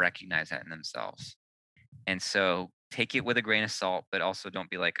not recognize that in themselves. And so take it with a grain of salt, but also don't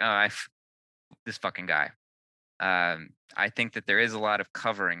be like, oh, this fucking guy. I think that there is a lot of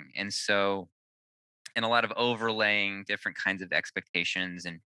covering. And so and a lot of overlaying different kinds of expectations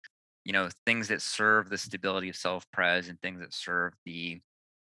and things that serve the stability of self-pres and things that serve the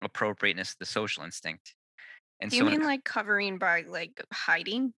appropriateness of the social instinct. And Do you so mean like covering by like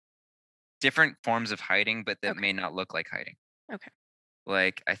hiding? different forms of hiding but that Okay. may not look like hiding. Okay.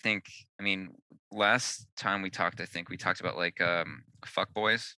 Like I mean, last time we talked, I think we talked about like fuck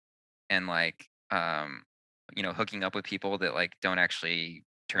boys and like hooking up with people that like don't actually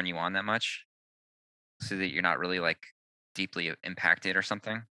turn you on that much, so that you're not really like deeply impacted or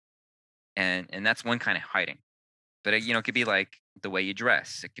something. And that's one kind of hiding. But it could be like the way you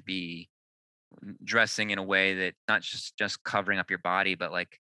dress. It could be dressing in a way that not just covering up your body, but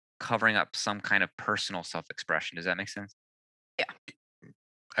like covering up some kind of personal self-expression. Does that make sense?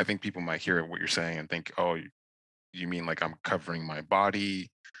 I think people might hear what you're saying and think, oh, you mean like I'm covering my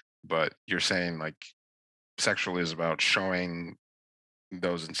body, but you're saying like sexual is about showing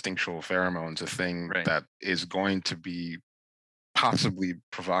those instinctual pheromones, a thing Right. that is going to be possibly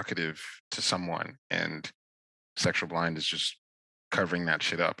provocative to someone. And sexual blind is just covering that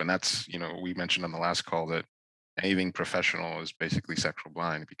shit up. And that's, we mentioned on the last call that anything professional is basically sexual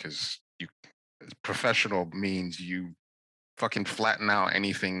blind, because professional means you fucking flatten out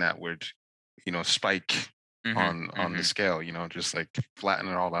anything that would, spike on the scale, just like flatten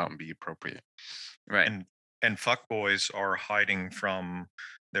it all out and be appropriate. Right. And fuck boys are hiding from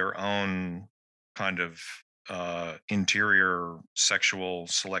their own kind of interior sexual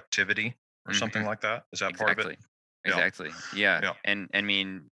selectivity or something like that. Is that part of it? Yeah. Exactly. Yeah. Yeah. And I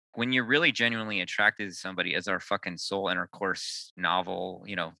mean, when you're really genuinely attracted to somebody, as our fucking soul intercourse novel,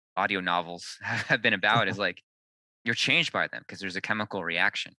 audio novels have been about, is like you're changed by them because there's a chemical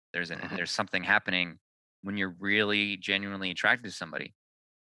reaction. There's something happening when you're really genuinely attracted to somebody.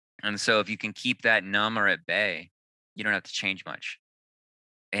 And so if you can keep that numb or at bay, you don't have to change much.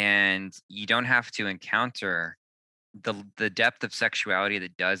 And you don't have to encounter the depth of sexuality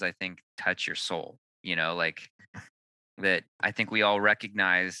that does, I think, touch your soul. Like that I think we all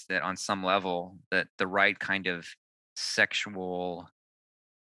recognize that on some level that the right kind of sexual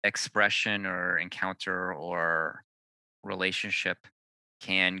expression or encounter or relationship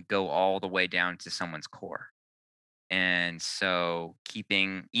can go all the way down to someone's core. And so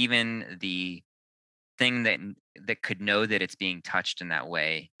keeping even the thing that could know that it's being touched in that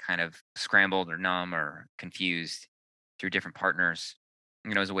way kind of scrambled or numb or confused through different partners,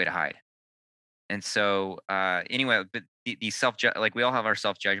 is a way to hide. And so anyway, but the like we all have our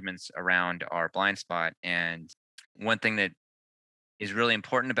self judgments around our blind spot. And one thing that is really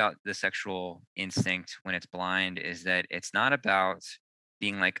important about the sexual instinct when it's blind is that it's not about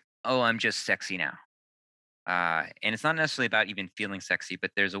being like, oh, I'm just sexy now. And it's not necessarily about even feeling sexy,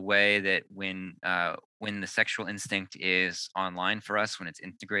 but there's a way that when the sexual instinct is online for us, when it's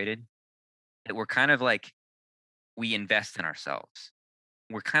integrated, that we're kind of like, we invest in ourselves.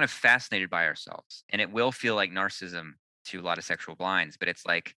 We're kind of fascinated by ourselves, and it will feel like narcissism to a lot of sexual blinds, but it's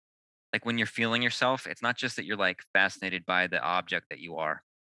like when you're feeling yourself, it's not just that you're like fascinated by the object that you are,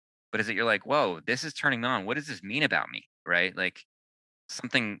 but is that you're like, whoa, this is turning me on. What does this mean about me? Right? Like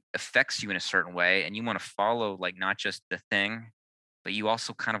something affects you in a certain way, and you want to follow like not just the thing, but you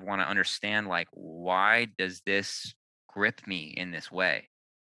also kind of want to understand like, why does this grip me in this way?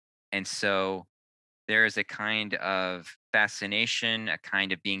 And so there is a kind of fascination, a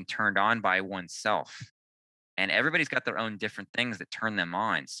kind of being turned on by oneself. And everybody's got their own different things that turn them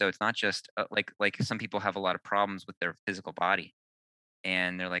on. So it's not just like some people have a lot of problems with their physical body,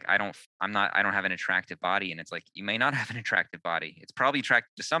 and they're like, I don't have an attractive body. And it's like, you may not have an attractive body. It's probably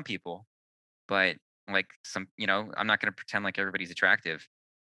attractive to some people, but like I'm not going to pretend like everybody's attractive,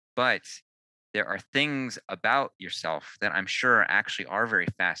 but there are things about yourself that I'm sure actually are very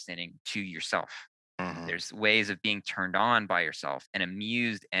fascinating to yourself. There's ways of being turned on by yourself and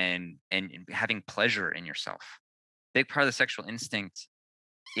amused and having pleasure in yourself. Big part of the sexual instinct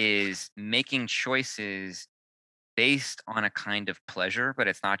is making choices based on a kind of pleasure, but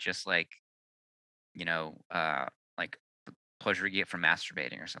it's not just like, like pleasure you get from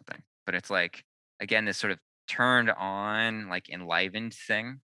masturbating or something. But it's like, again, this sort of turned on, like enlivened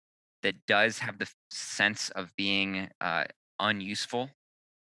thing that does have the sense of being unuseful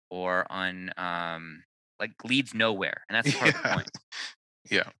or like leads nowhere. And that's part of the point.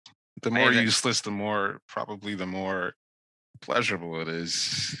 Yeah. The more useless, the more pleasurable it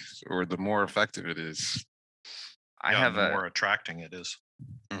is, or the more effective it is. The more attracting it is.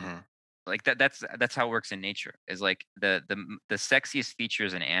 Like that's how it works in nature. Is like the sexiest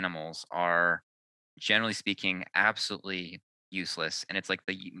features in animals are, generally speaking, absolutely useless, and it's like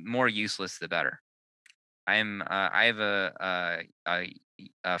the more useless the better. I have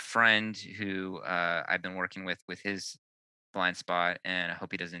a friend who I've been working with his blind spot, and I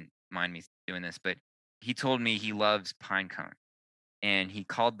hope he doesn't mind me doing this, but he told me he loves pine cone, and he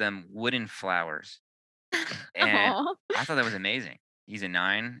called them wooden flowers. And Aw. I thought that was amazing. He's a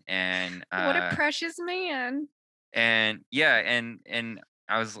 9, and What a precious man. And yeah, and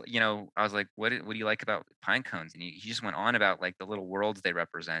I was, I was like, what do you like about pine cones? And he just went on about like the little worlds they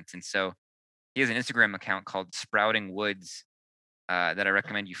represent. And so he has an Instagram account called Sprouting Woods, that I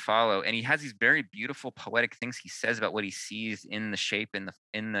recommend you follow. And he has these very beautiful poetic things he says about what he sees in the shape in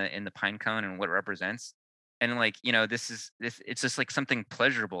the pine cone and what it represents. And like, this it's just like something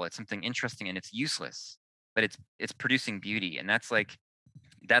pleasurable, it's something interesting, and it's useless, but it's producing beauty. And that's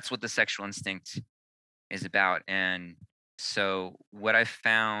what the sexual instinct is about. And so what I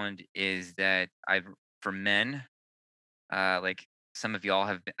found is that for men, like some of y'all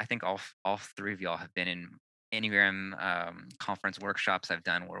have been, I think all three of y'all have been in Enneagram conference workshops I've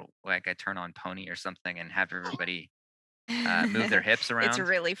done where like I turn on Pony or something and have everybody move their hips It's around.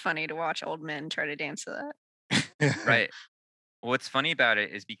 really funny to watch old men try to dance to that. Right. What's funny about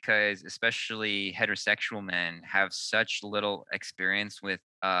it is because especially heterosexual men have such little experience with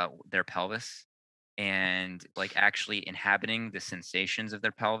their pelvis and like actually inhabiting the sensations of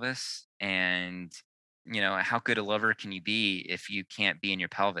their pelvis. And how good a lover can you be if you can't be in your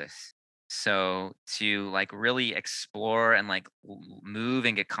pelvis? So to like really explore and like move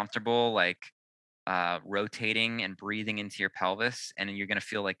and get comfortable, like rotating and breathing into your pelvis, and then you're gonna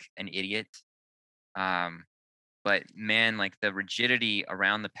feel like an idiot. um but man, like the rigidity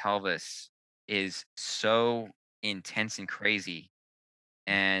around the pelvis is so intense and crazy.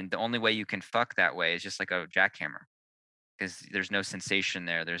 And the only way you can fuck that way is just like a jackhammer, because there's no sensation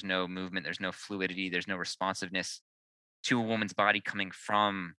there. There's no movement. There's no fluidity. There's no responsiveness to a woman's body coming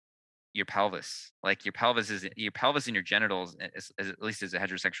from your pelvis. Like your pelvis and your genitals, at least as a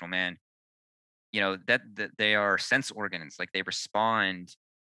heterosexual man, that they are sense organs. Like they respond.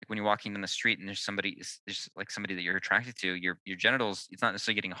 Like when you're walking down the street and there's like somebody that you're attracted to, your genitals, it's not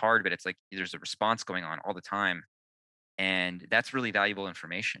necessarily getting hard, but it's like there's a response going on all the time. And that's really valuable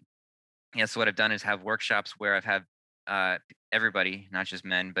information. Yeah, so what I've done is have workshops where I've had everybody, not just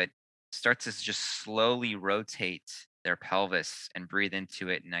men, but start to just slowly rotate their pelvis and breathe into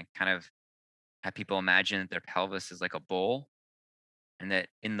it. And I kind of have people imagine that their pelvis is like a bowl, and that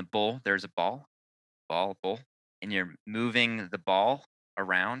in the bowl there's a bowl, and you're moving the ball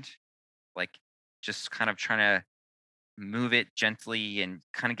around, like just kind of trying to move it gently and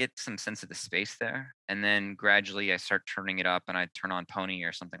kind of get some sense of the space there. And then gradually I start turning it up and I turn on Pony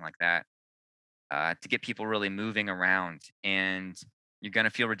or something like that, to get people really moving around. And you're going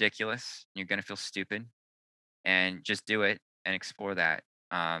to feel ridiculous. You're going to feel stupid, and just do it and explore that.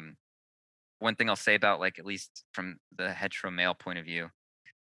 Um, One thing I'll say about, like, at least from the hetero male point of view,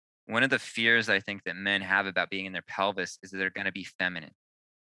 one of the fears I think that men have about being in their pelvis is that they're going to be feminine.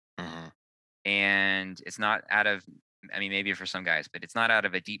 Mhm. And it's not out of, I mean, maybe for some guys, but it's not out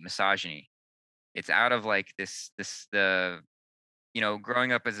of a deep misogyny. It's out of like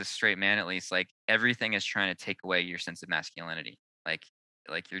growing up as a straight man, at least, like everything is trying to take away your sense of masculinity. Like,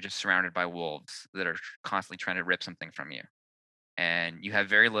 like you're just surrounded by wolves that are constantly trying to rip something from you, and you have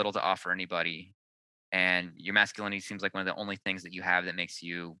very little to offer anybody. And your masculinity seems like one of the only things that you have that makes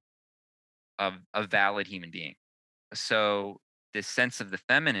you a valid human being. So this sense of the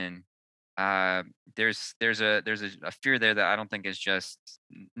feminine, there's a fear there that I don't think is just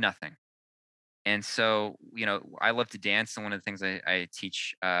nothing. And so, I love to dance, and one of the things I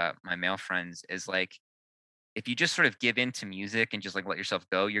teach my male friends is like, if you just sort of give in to music and just like let yourself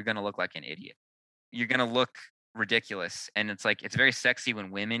go, you're gonna look like an idiot. You're gonna look ridiculous. And it's like it's very sexy when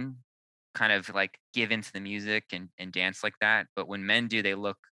women kind of like give into the music and dance like that. But when men do, they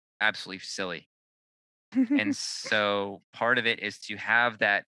look absolutely silly. And so part of it is to have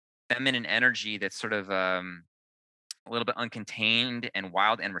that feminine energy that's sort of a little bit uncontained and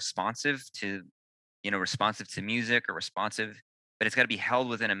wild and responsive to music, or responsive, but it's got to be held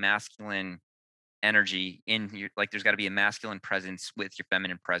within a masculine energy in your, like there's got to be a masculine presence with your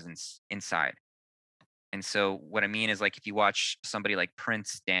feminine presence inside. And so what I mean is, like, if you watch somebody like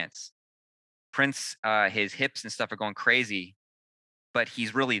Prince dance, Prince, his hips and stuff are going crazy, but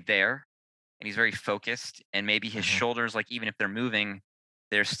he's really there and he's very focused. And maybe his Mhm. shoulders, like even if they're moving,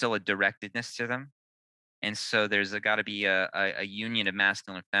 there's still a directedness to them. And so there's got to be a union of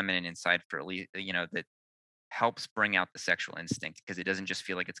masculine and feminine inside, for at least, that helps bring out the sexual instinct, because it doesn't just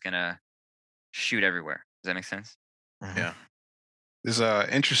feel like it's gonna shoot everywhere. Does that make sense? Mhm. Yeah. This is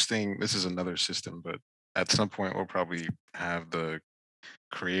interesting. This is another system, but at some point we'll probably have the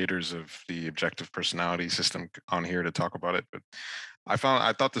creators of the objective personality system on here to talk about it. But I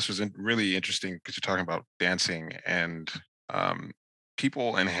thought this was really interesting because you're talking about dancing, and um,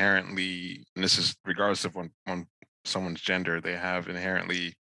 people inherently, and this is regardless of when someone's gender, they have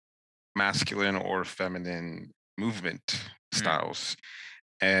inherently masculine or feminine movement Mm, styles.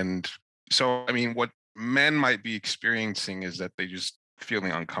 And so, I mean, what men might be experiencing is that they just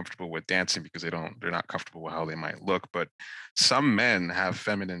feeling uncomfortable with dancing because they're not comfortable with how they might look. But some men have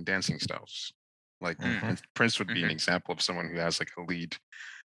feminine dancing styles. Like Prince would be an example of someone who has like a lead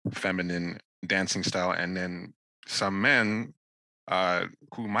feminine dancing style, and then some men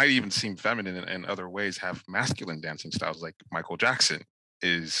who might even seem feminine in other ways have masculine dancing styles. Like Michael Jackson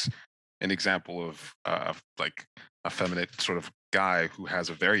is an example of like a feminine sort of guy who has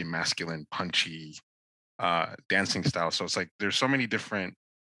a very masculine, punchy dancing style. So it's like there's so many different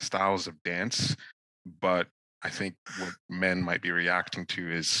styles of dance, but I think what men might be reacting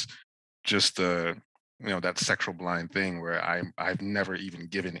to is just that sexual blind thing where I've never even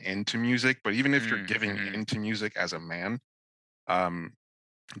given into music. But even if you're giving into music as a man,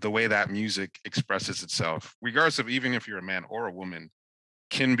 the way that music expresses itself, regardless of even if you're a man or a woman,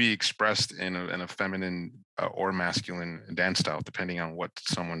 can be expressed in a feminine or masculine dance style, depending on what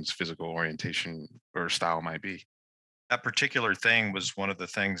someone's physical orientation or style might be. That particular thing was one of the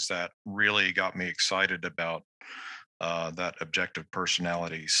things that really got me excited about that objective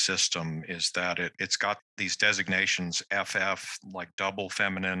personality system, is that it's got these designations: FF, like double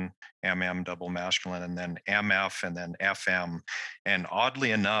feminine, MM, double masculine, and then MF, and then FM. And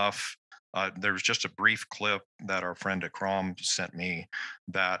oddly enough, there was just a brief clip that our friend Akram sent me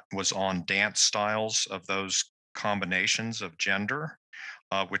that was on dance styles of those combinations of gender,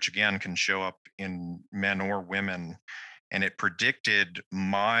 which again can show up in men or women. And it predicted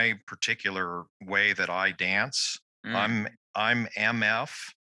my particular way that I dance. I'm MF,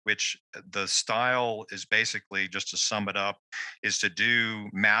 which the style is basically, just to sum it up, is to do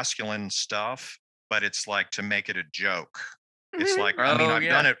masculine stuff, but it's like to make it a joke. It's like, I mean, I've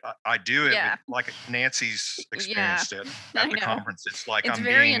done it. I do it like Nancy's experienced it at the conference. It's like it's I'm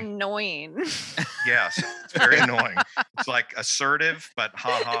very being annoying. Yes, it's very annoying. It's like assertive, but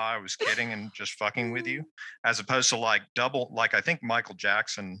haha, I was kidding and just fucking with you, as opposed to like double, like I think Michael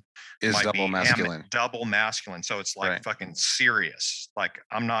Jackson Is might double be masculine. double masculine. So it's like Right. fucking serious. Like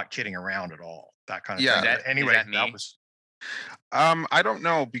I'm not kidding around at all. That kind of Yeah. thing. Is But that anyway, me? that was I don't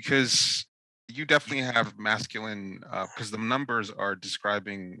know, because you definitely have masculine, because the numbers are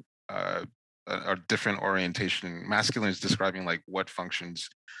describing a different orientation. Masculine is describing like what functions,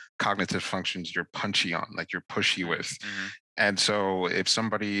 cognitive functions you're punchy on, like you're pushy with. And so if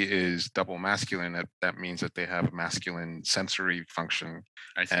somebody is double masculine, that means that they have a masculine sensory function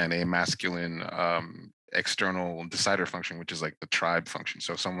I see. and a masculine external decider function, which is like the tribe function.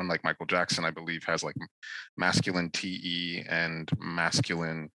 So someone like Michael Jackson, I believe, has like masculine TE and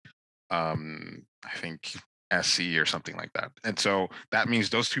masculine, I think, SE or something like that. And so that means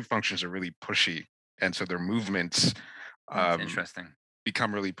those two functions are really pushy. And so their movements That's interesting.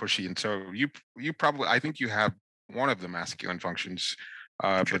 become really pushy. And so you probably, I think you have one of the masculine functions. it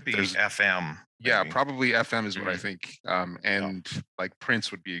But could be there's, FM. yeah, maybe. probably FM is what I think. And like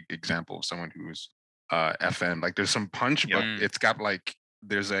Prince would be an example of someone who's FM. Like there's some punch, but it's got like,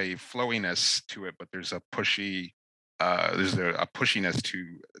 there's a flowiness to it, but there's a pushy, there's a pushiness to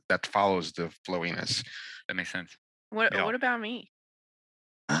that follows the flowiness. That makes sense. What Yeah. What about me?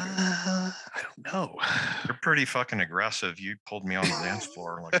 I don't know. You're pretty fucking aggressive. You pulled me on the dance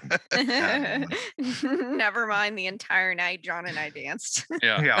floor. Like, Never mind. The entire night, John and I danced.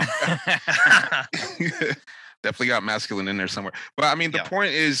 yeah. Definitely got masculine in there somewhere. But I mean, the Yeah.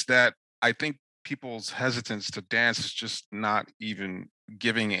 point is that I think people's hesitance to dance is just not even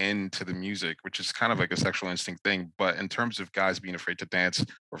giving in to the music, which is kind of like a sexual instinct thing. But in terms of guys being afraid to dance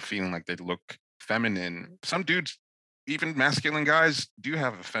or feeling like they look feminine, some dudes, even masculine guys, do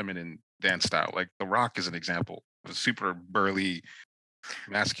have a feminine dance style. Like The Rock is an example, a super burly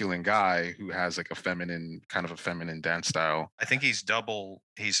masculine guy who has like a feminine dance style. I think he's double.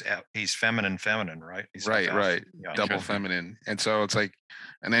 He's feminine, right? He's Right. Yeah. Double Interesting. feminine. And so it's like,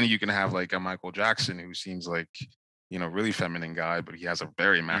 and then you can have like a Michael Jackson who seems like, really feminine guy, but he has a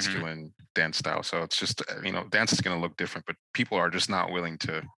very masculine dance style. So it's just, dance is going to look different, but people are just not willing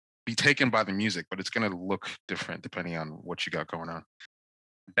to be taken by the music, but it's going to look different depending on what you got going on.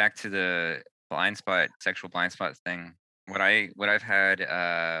 Back to the sexual blind spot thing. What I've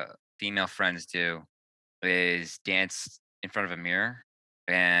had female friends do is dance in front of a mirror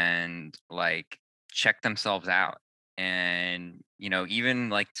and like check themselves out, and even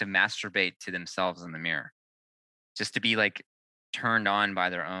like to masturbate to themselves in the mirror, just to be like turned on by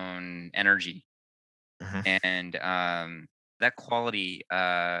their own energy. And that quality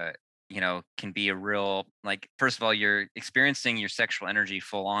can be a real, like, first of all, you're experiencing your sexual energy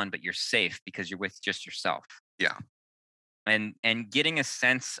full on, but you're safe because you're with just yourself. Yeah. And getting a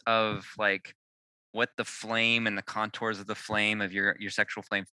sense of like what the flame and the contours of the flame of your sexual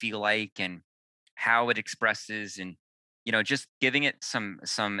flame feel like, and how it expresses, and just giving it some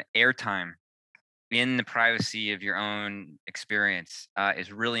airtime in the privacy of your own experience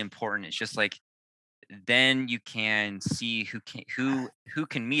is really important. It's just like then you can see who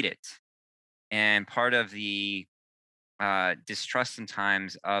can meet it. And part of the distrust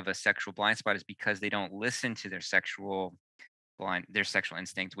sometimes of a sexual blind spot is because they don't listen to their sexual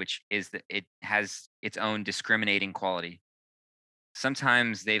instinct, which is that it has its own discriminating quality.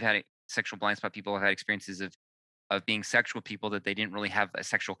 Sometimes sexual blind spot people have had experiences of being sexual people that they didn't really have a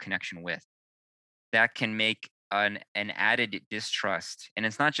sexual connection with. That can make an added distrust, and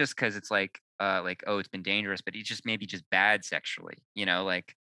it's not just because it's like oh, it's been dangerous, but it's just maybe just bad sexually,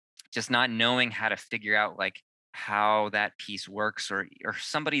 like just not knowing how to figure out like how that piece works, or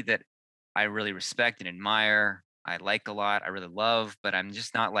somebody that I really respect and admire, I like a lot, I really love, but I'm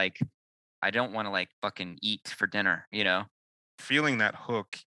just not like, I don't want to like fucking eat for dinner, Feeling that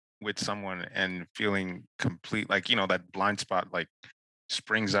hook with someone and feeling complete, like, that blind spot, like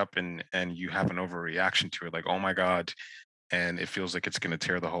springs up and you have an overreaction to it, like, oh my God. And it feels like it's going to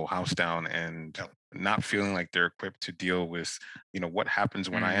tear the whole house down, and not feeling like they're equipped to deal with, what happens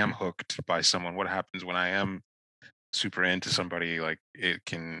when I am hooked by someone, what happens when I am super into somebody. Like it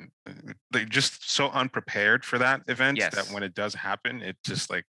can, they're just so unprepared for that event that Yes. when it does happen, it just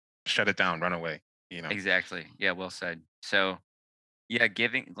like shut it down, run away, Exactly. Yeah, well said. So yeah,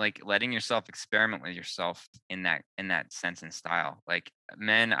 letting yourself experiment with yourself in that sense and style. Like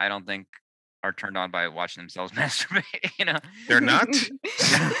men, I don't think are turned on by watching themselves masturbate. They're not.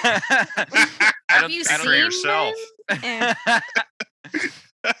 Have you Speak seen for yourself. men?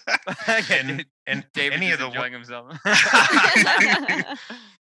 And David any is of the enjoying himself.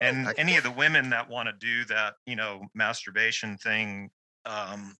 and any of the women that want to do that, masturbation thing,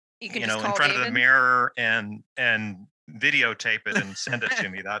 You can in just call front of the David. mirror and videotape it and send it to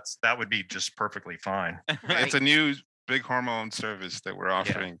me. That would be just perfectly fine. It's a new big hormone service that we're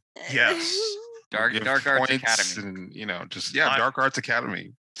offering. Yes. Dark Give Arts points Academy. and just Dark Arts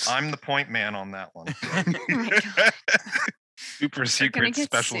Academy. I'm the point man on that one. Oh my God. Super secret get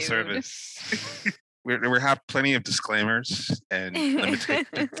special sued. service. We have plenty of disclaimers and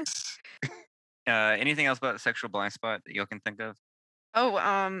limitations. Anything else about the sexual blind spot that you can think of? Oh,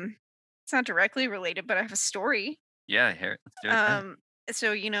 it's not directly related, but I have a story. Yeah, here. Let's do it then.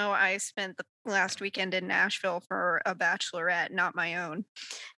 So I spent the last weekend in Nashville for a bachelorette, not my own,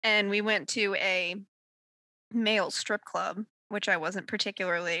 and we went to a male strip club, which I wasn't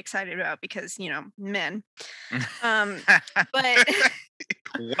particularly excited about because men. But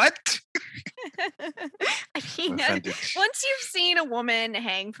What? I mean, Offended. once you've seen a woman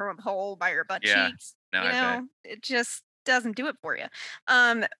hang from a pole by her butt Yeah. cheeks, No, I bet. it just doesn't do it for you.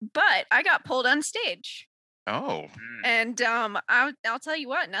 But I got pulled on stage. Oh, And I'll tell you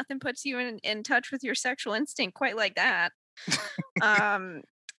what, nothing puts you in touch with your sexual instinct quite like that.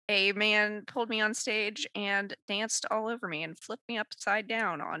 A man pulled me on stage and danced all over me and flipped me upside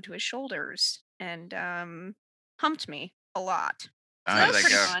down onto his shoulders and humped me a lot. So How that did was that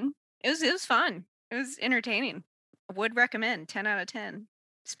pretty go? fun. It was fun. It was entertaining. Would recommend 10 out of 10.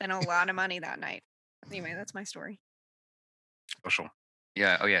 Spent a lot of money that night. Anyway, that's my story. social.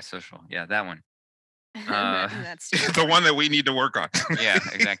 Yeah. Oh yeah, social. Yeah, that one. That's The one that we need to work on. Yeah,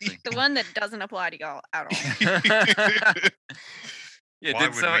 exactly. the one that doesn't apply to y'all at all. Yeah, Why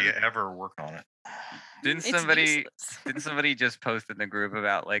would we ever work on it? didn't It's somebody useless. didn't somebody just post in the group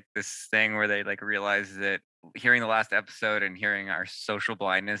about like this thing where they like realized that hearing the last episode and hearing our social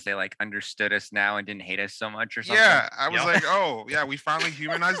blindness, they like understood us now and didn't hate us so much or something? Yeah, I was Yep. like, oh, yeah, we finally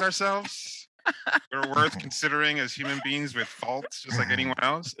humanized ourselves. We're worth considering as human beings with faults, just like anyone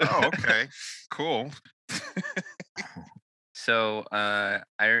else. Oh, okay, cool. So I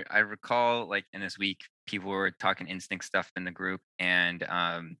recall like in this week people were talking instinct stuff in the group, and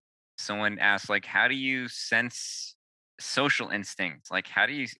someone asked like, how do you sense social instinct? Like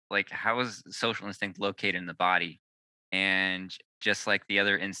how is social instinct located in the body? And just like the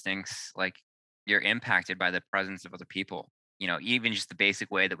other instincts, like you're impacted by the presence of other people. Even just the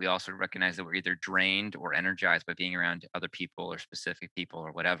basic way that we also recognize that we're either drained or energized by being around other people or specific people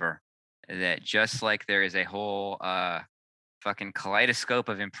or whatever. That just like there is a whole fucking kaleidoscope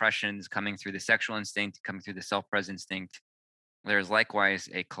of impressions coming through the sexual instinct, coming through the self-present instinct, there's likewise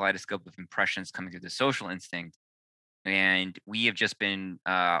a kaleidoscope of impressions coming through the social instinct. And we have just been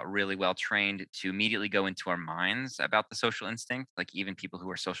really well trained to immediately go into our minds about the social instinct. Like even people who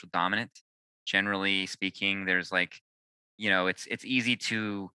are social dominant, generally speaking, there's like, it's easy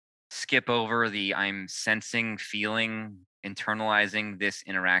to skip over the I'm sensing, feeling, internalizing this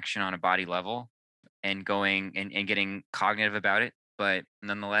interaction on a body level and going and getting cognitive about it. but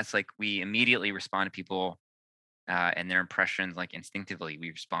nonetheless, like we immediately respond to people and their impressions like instinctively.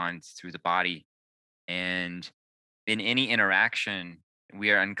 We respond through the body, and in any interaction, we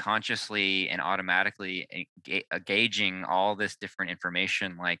are unconsciously and automatically gauging all this different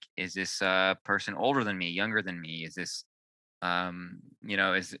information. Like, is this person older than me, younger than me? Is this am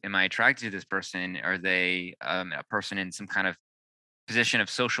I attracted to this person? Are they a person in some kind of position of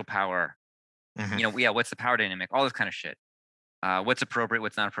social power? Mhm. Yeah, what's the power dynamic? All this kind of shit. What's appropriate,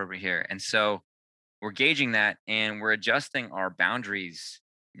 what's not appropriate here. And so we're gauging that and we're adjusting our boundaries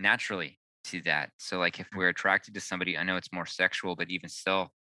naturally to that. So, like, if we're attracted to somebody, I know it's more sexual, but even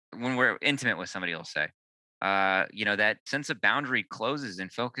still, when we're intimate with somebody, I'll say, that sense of boundary closes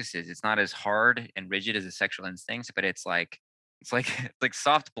and focuses. It's not as hard and rigid as a sexual instinct, but it's like it's like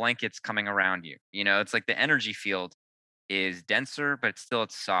soft blankets coming around you. It's like the energy field is denser, but still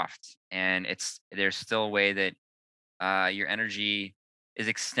it's soft, and there's still a way that your energy is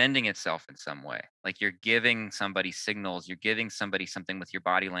extending itself in some way. Like you're giving somebody signals, you're giving somebody something with your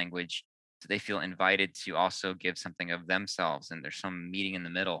body language so they feel invited to also give something of themselves. And there's some meeting in the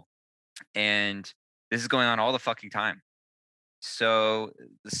middle. And this is going on all the fucking time. So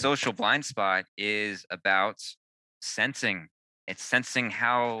the social blind spot is about sensing. It's sensing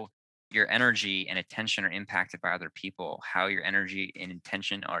how your energy and attention are impacted by other people, how your energy and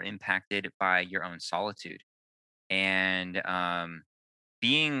intention are impacted by your own solitude. And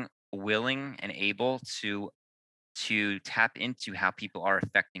being willing and able to tap into how people are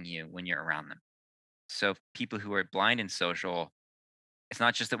affecting you when you're around them. So people who are blind and social, it's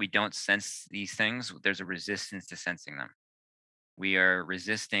not just that we don't sense these things, there's a resistance to sensing them. We are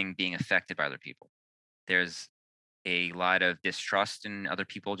resisting being affected by other people. There's a lot of distrust in other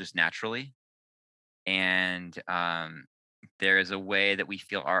people just naturally. And there is a way that we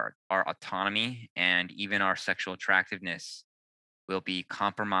feel our autonomy and even our sexual attractiveness will be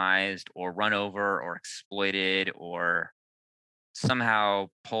compromised or run over or exploited or somehow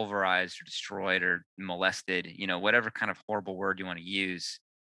pulverized or destroyed or molested, whatever kind of horrible word you want to use,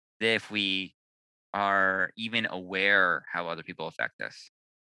 if we are even aware how other people affect us.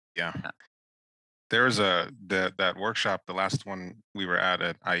 Yeah. Uh, There was that workshop, the last one we were at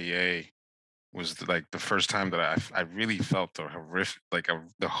IEA, was like the first time that I really felt the horrific, like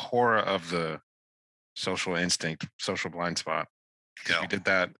the horror of the social instinct, social blind spot. 'Cause Yeah.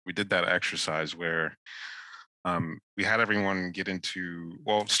 we did that exercise where we had everyone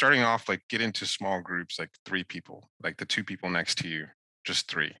starting off, like get into small groups, like 3 people, like the 2 people next to you, just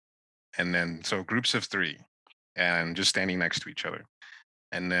 3. And then so groups of 3 and just standing next to each other.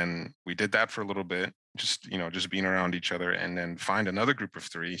 And then we did that for a little bit, just being around each other, and then find another group of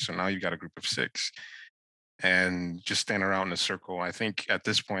 3. So now you got a group of 6 and just stand around in a circle. I think at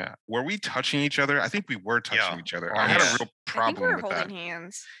this point, were we touching each other? I think we were touching Yeah, each other. I had a almost. real I think we problem were with holding that.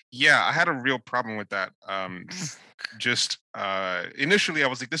 hands. Yeah, I had a real problem with that. Just initially, I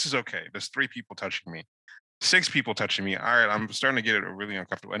was like, "This is okay. There's 3 people touching me, 6 people touching me. All right, I'm starting to get it really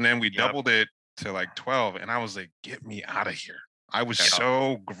uncomfortable." And then we Yep. doubled it to like 12, and I was like, "Get me out of here!" I was Yeah.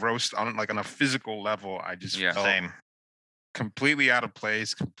 so grossed on a physical level. I just Yeah. felt Same. completely out of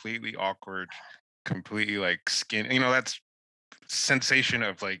place, completely awkward, completely like skin. That's sensation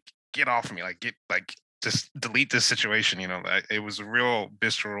of like, get off me, just delete this situation. It was a real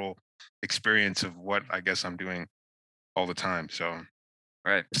visceral experience of what I guess I'm doing all the time. So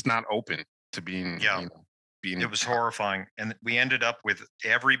Right. it's not open to being, Yeah. being. It was horrifying. And we ended up with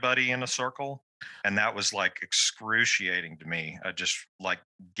everybody in a circle. And that was like excruciating to me. I just like,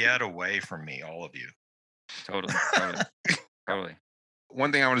 get away from me, all of you. Totally. Totally.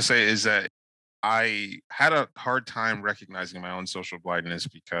 One thing I want to say is that I had a hard time recognizing my own social blindness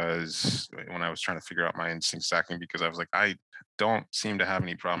because when I was trying to figure out my instinct stacking, because I was like, I don't seem to have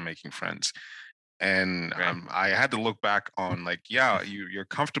any problem making friends. And Right. I had to look back on like, yeah, you're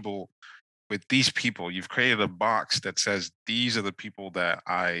comfortable with these people. You've created a box that says these are the people that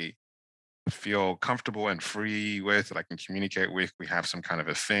I feel comfortable and free with, that I can communicate with. We have some kind of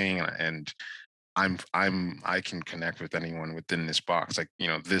a thing, and I can connect with anyone within this box. Like,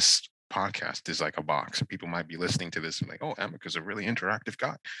 this podcast is like a box, and people might be listening to this and like, oh, Emica's a really interactive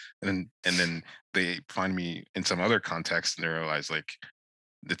guy. And then they find me in some other context and they realize like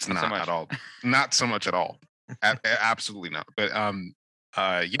it's Not so not much. at all, not so much at all. Absolutely not. But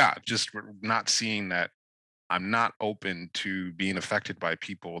yeah, just not seeing that I'm not open to being affected by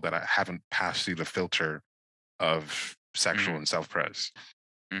people that I haven't passed through the filter of sexual and self-pres.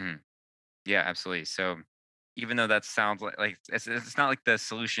 hmm Yeah, absolutely. So even though that sounds like it's not like the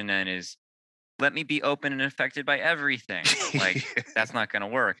solution then is let me be open and affected by everything. Like that's not going to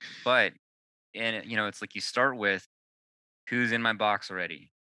work. But it's like you start with who's in my box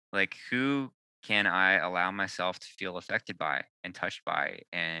already? Like, who can I allow myself to feel affected by and touched by?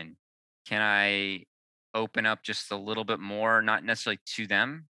 And can I open up just a little bit more, not necessarily to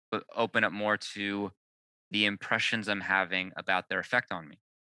them, but open up more to the impressions I'm having about their effect on me?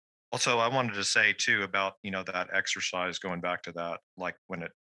 Also, I wanted to say too about, that exercise, going back to that, like when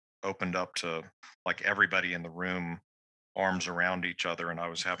it opened up to like everybody in the room, arms around each other, and I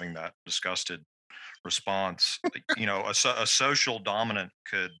was having that disgusted response. A social dominant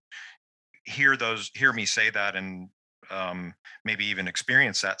could hear me say that, and maybe even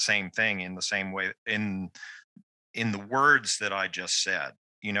experience that same thing in the same way, in the words that I just said.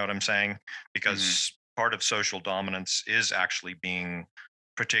 You know what I'm saying? Hmm. Because part of social dominance is actually being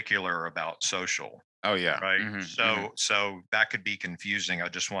particular about social, Oh yeah. right? Hmm. Hmm. So that could be confusing. I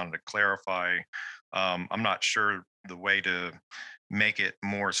just wanted to clarify. I'm not sure the way to make it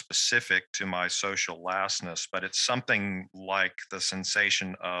more specific to my social lastness, but it's something like the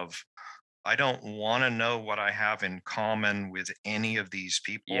sensation of, I don't want to know what I have in common with any of these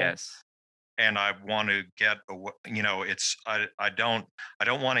people, Yes. and I want to get it's I don't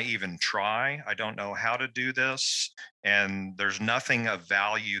want to even try. I don't know how to do this, and there's nothing of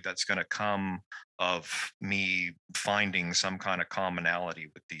value that's going to come of me finding some kind of commonality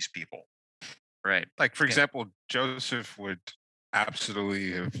with these people. Right. Like for Yeah. example, Joseph would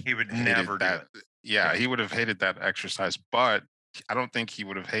absolutely have He would hated never do that. it. Yeah, he would have hated that exercise, but I don't think he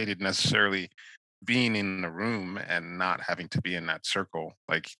would have hated necessarily being in the room and not having to be in that circle.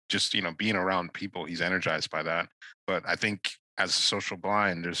 Like just, being around people, he's energized by that. But I think as a social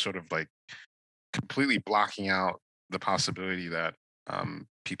blind, there's sort of like completely blocking out the possibility that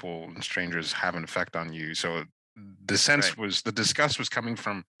people and strangers have an effect on you. So Right. the disgust was coming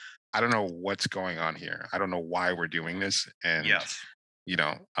from, I don't know what's going on here. I don't know why we're doing this. And, Yes.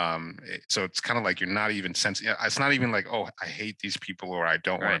 so it's kind of like you're not even sensing, it's not even like, oh, I hate these people or I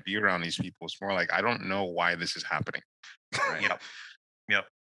don't want Right. to be around these people. It's more like, I don't know why this is happening. Right. Yep. Yep.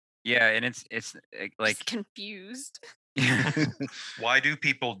 Yeah. And it's Just like, confused. Why do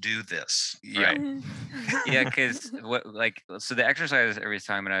people do this? Yeah. right. Yeah, because so the exercise every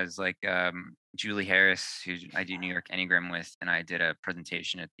time when I was like Julie Harris, who I do New York Enneagram with, and I did a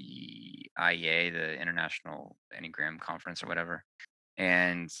presentation at the IEA, the International Enneagram Conference or whatever,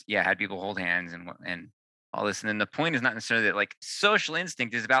 and yeah, had people hold hands and all this, and then the point is not necessarily that like social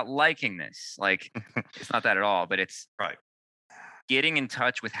instinct is about liking this, like it's not that at all, but it's Right. getting in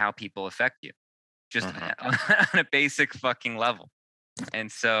touch with how people affect you, just Mhm. on a basic fucking level.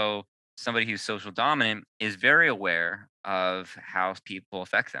 And so somebody who's social dominant is very aware of how people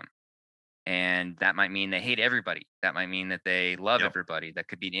affect them. And that might mean they hate everybody. That might mean that they love Yep. everybody. That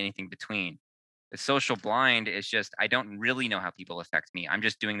could be anything between. The social blind is just, I don't really know how people affect me. I'm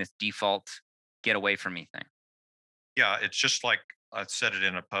just doing this default get away from me thing. Yeah, it's just like I said it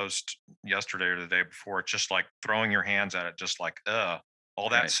in a post yesterday or the day before. It's just like throwing your hands at it, just like, all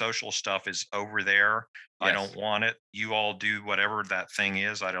that Right. social stuff is over there. I Yes. don't want it. You all do whatever that thing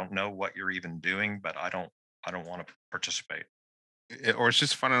is. I don't know what you're even doing, but I don't want to participate. Or it's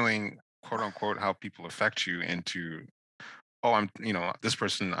just funneling, quote unquote, how people affect you into, oh, this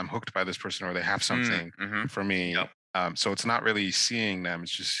person, I'm hooked by this person, or they have something Mm-hmm. for me. Yep. So it's not really seeing them;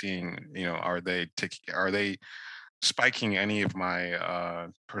 it's just seeing, are they spiking any of my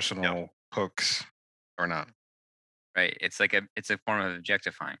Yep. personal hooks or not? Right. It's a form of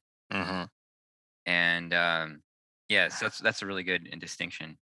objectifying. Hmm. And yeah, so that's a really good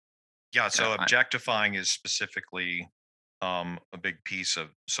distinction. Yeah. Yeah, So objectifying is specifically a big piece of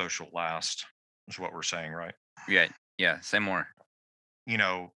social last, is what we're saying, right? yeah, yeah, say more.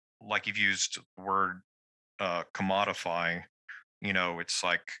 Like you've used the word commodify. It's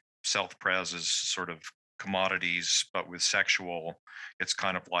like self-pres is sort of commodities, but with sexual, it's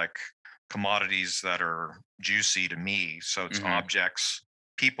kind of like commodities that are juicy to me. So it's Hmm. objects.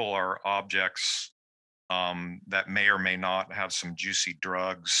 People are objects that may or may not have some juicy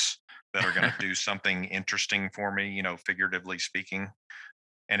drugs that are going to do something interesting for me, figuratively speaking.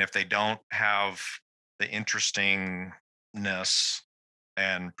 And if they don't have the interestingness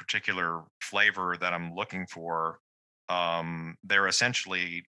and particular flavor that I'm looking for, they're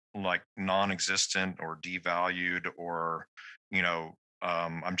essentially like non-existent or devalued, or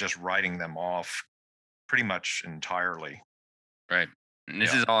I'm just writing them off pretty much entirely. Right. And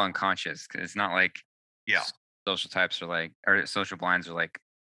this Yeah, is all unconscious because it's not like yeah. social types are like, or social blinds are like,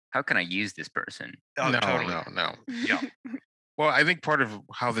 how can I use this person? Oh, No, totally. no. Yeah. Well, I think part of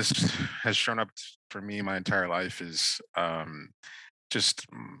how this has shown up for me my entire life is I've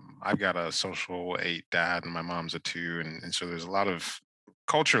got a social 8 dad and my mom's a 2, and so there's a lot of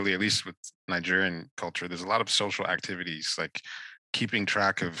culturally, at least with Nigerian culture, there's a lot of social activities, like keeping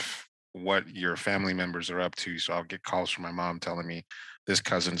track of what your family members are up to. So I'll get calls from my mom telling me this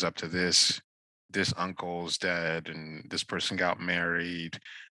cousin's up to this uncle's dead, and this person got married.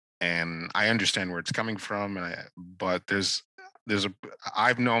 And I understand where it's coming from, but there's a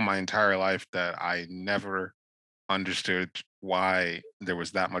I've known my entire life that I never understood why there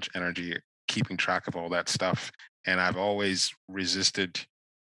was that much energy keeping track of all that stuff. And I've always resisted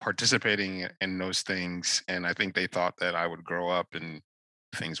participating in those things. And I think they thought that I would grow up and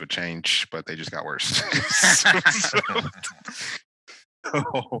things would change, but they just got worse.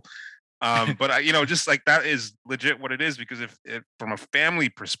 So, but just like that is legit what it is, because if from a family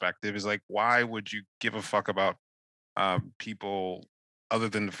perspective is like, why would you give a fuck about people other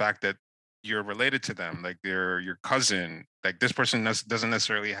than the fact that you're related to them, like they're your cousin, like this person doesn't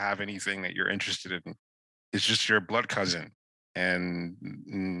necessarily have anything that you're interested in. It's just your blood cousin.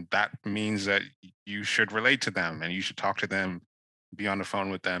 And that means that you should relate to them and you should talk to them, be on the phone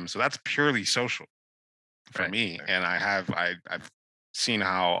with them. So that's purely social for Right. me. And I've seen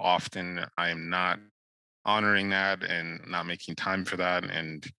how often I am not honoring that and not making time for that.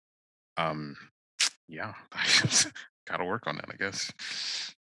 And yeah, gotta work on that, I guess.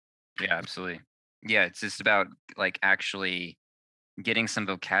 Yeah, absolutely. Yeah, it's just about like actually getting some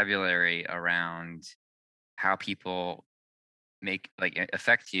vocabulary around how people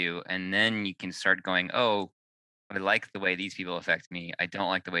affect you, and then you can start going, oh, I like the way these people affect me. I don't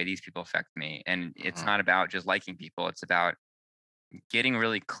like the way these people affect me. And it's Mhm. not about just liking people. It's about getting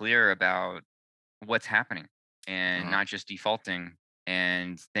really clear about what's happening and Mhm. not just defaulting.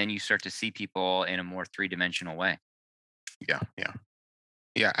 And then you start to see people in a more three-dimensional way. Yeah.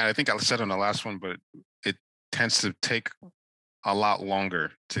 And I think I said on the last one, but it tends to take a lot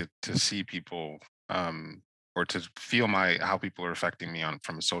longer to see people or to feel how people are affecting me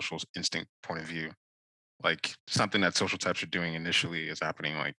from a social instinct point of view. Like something that social types are doing initially is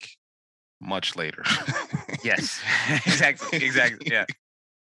happening like much later. Yes, exactly. Yeah.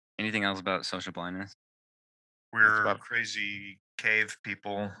 Anything else about social blindness? We're about- crazy cave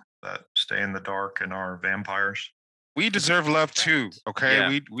people that stay in the dark and are vampires. We deserve love too. Correct.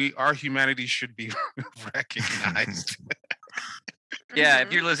 Okay, Yeah. our humanity should be recognized. Yeah, if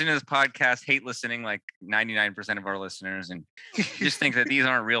Mhm. you're listening to this podcast, hate listening like 99% of our listeners, and just think that these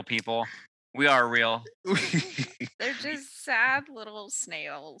aren't real people. We are real. They're just sad little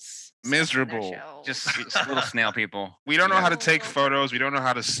snails. stuck in their Miserable. shells. Just little snail people. We don't know Yeah. how to take Oh, photos. We don't know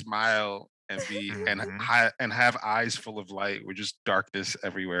how to smile and be Mhm. and have eyes full of light. We're just darkness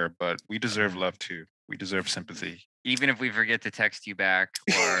everywhere. But we deserve love too. We deserve sympathy. Even if we forget to text you back,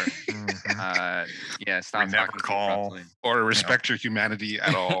 or Mhm. yeah, stop never talking to you call. properly. Or to respect your humanity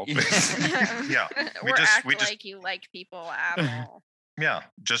at all. Yeah, we or just- act we just- like you like people at all. Yeah,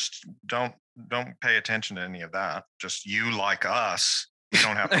 just don't pay attention to any of that. Just you like us. We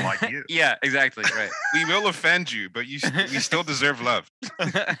don't have to like you. Yeah, exactly. Right. We will offend you, but we still deserve love.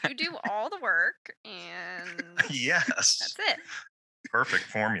 You do all the work, and Yes, that's it. perfect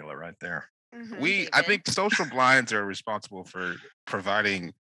formula right there. Mhm, I David. think social blinds are responsible for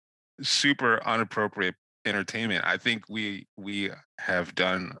providing super unappropriate entertainment. I think we have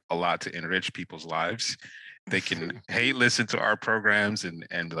done a lot to enrich people's lives. They can listen to our programs and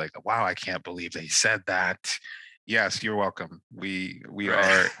be like, wow, I can't believe they said that. Yes, you're welcome. We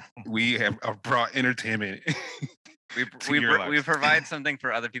Right. have brought entertainment. We your lives. we provide something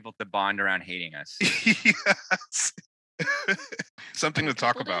for other people to bond around hating us. Yes. Something to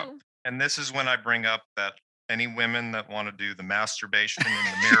talk People about. do. And this is when I bring up that any women that want to do the masturbation in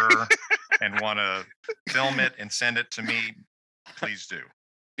the mirror and want to film it and send it to me, please do.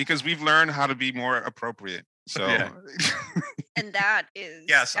 Because we've learned how to be more appropriate. So Yeah. And that is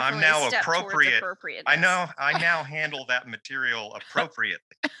Yes, I'm definitely a now step towards appropriate. I appropriateness. know. I now handle that material appropriately.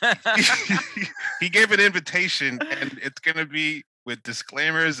 he gave an invitation, and it's going to be with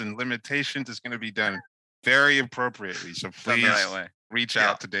disclaimers and limitations. It's going to be done very appropriately. So Done please the right way. reach Yeah.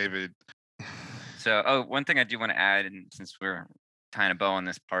 out to David. So, one thing I do want to add, and since we're tying a bow on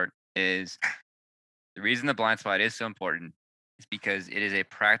this part, is the reason the blind spot is so important is because it is a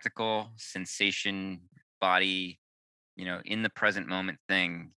practical sensation, body, in the present moment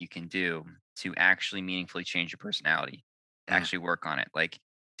thing you can do to actually meaningfully change your personality, to Mm. actually work on it. Like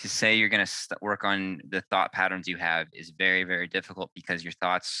to say you're going to work on the thought patterns you have is very, very difficult because your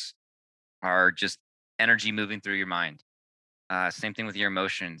thoughts are just energy moving through your mind. Same thing with your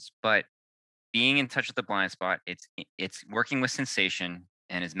emotions, but being in touch with the blind spot, it's working with sensation,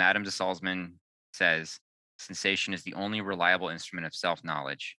 and as Madame de Salzman says, sensation is the only reliable instrument of self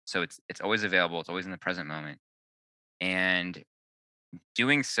knowledge. So it's always available. It's always in the present moment, and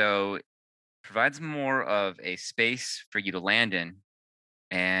doing so provides more of a space for you to land in,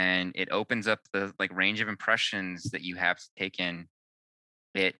 and it opens up the like range of impressions that you have to take in.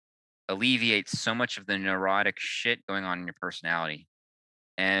 It alleviates so much of the neurotic shit going on in your personality.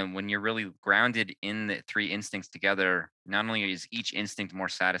 And when you're really grounded in the three instincts together, not only is each instinct more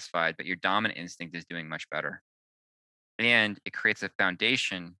satisfied, but your dominant instinct is doing much better. And it creates a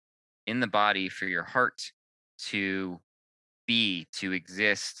foundation in the body for your heart to be, to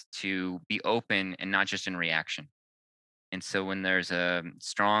exist, to be open and not just in reaction. And so when there's a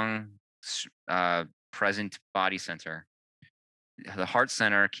strong, present body center, the heart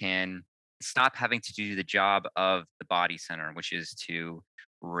center can stop having to do the job of the body center, which is to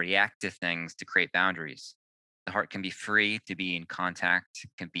react to things to create boundaries. The heart can be free to be in contact,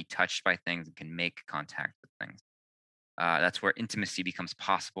 can be touched by things, and can make contact with things. That's where intimacy becomes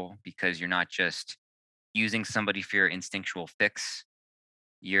possible because you're not just using somebody for your instinctual fix.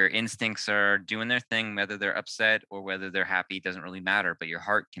 Your instincts are doing their thing, whether they're upset or whether they're happy, doesn't really matter. But your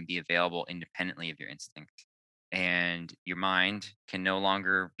heart can be available independently of your instinct. And your mind can no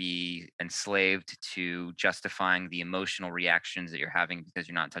longer be enslaved to justifying the emotional reactions that you're having because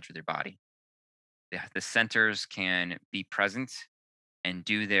you're not in touch with your body. The centers can be present and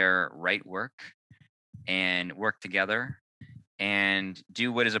do their right work and work together and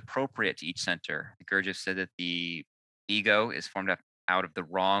do what is appropriate to each center. Gurdjieff said that the ego is formed up out of the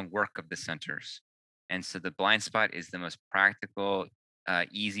wrong work of the centers. And so the blind spot is the most practical,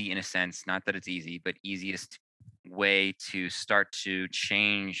 easy in a sense, not that it's easy, but easiest way to start to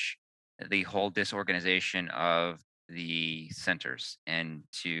change the whole disorganization of the centers and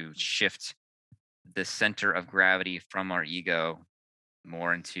to shift the center of gravity from our ego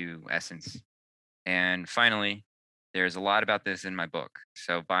more into essence. And finally, there's a lot about this in my book.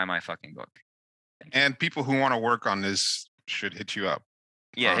 So buy my fucking book. Thank you. And people who want to work on this should hit you up.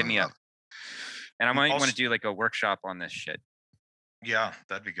 Yeah, hit me up. And I might want Also- to do like a workshop on this shit. Yeah,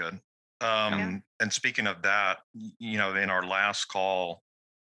 that'd be good. And speaking of that, in our last call,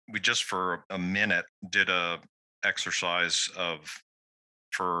 we just for a minute did a exercise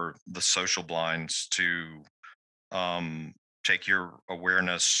for the social blinds to take your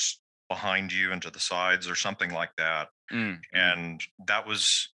awareness behind you and to the sides or something like that. And that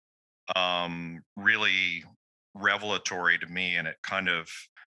was really revelatory to me, and it kind of,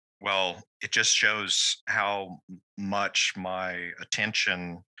 it just shows how much my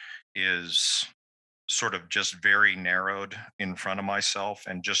attention is sort of just very narrowed in front of myself.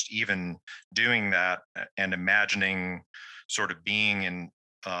 And just even doing that and imagining sort of being in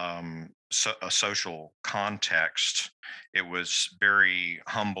a social context, it was very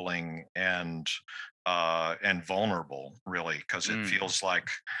humbling and vulnerable, really, because it feels like,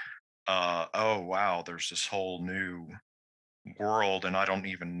 oh wow, there's this whole new world, and I don't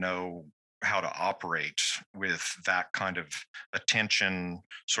even know how to operate with that kind of attention,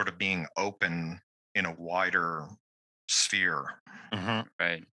 sort of being open in a wider sphere.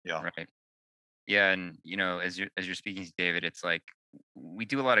 Right. Yeah. Right. Yeah. And as you're speaking, David, it's like we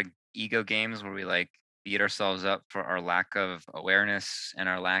do a lot of ego games where we like beat ourselves up for our lack of awareness and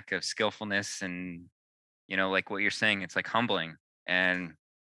our lack of skillfulness. And like what you're saying, it's like humbling. And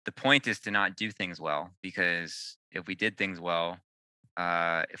the point is to not do things well, because if we did things well,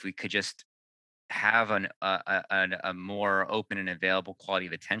 if we could just have a more open and available quality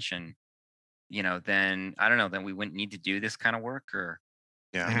of attention, then I don't know, then we wouldn't need to do this kind of work or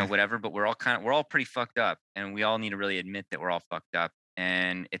whatever. But we're all pretty fucked up, and we all need to really admit that we're all fucked up.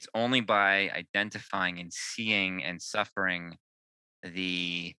 And it's only by identifying and seeing and suffering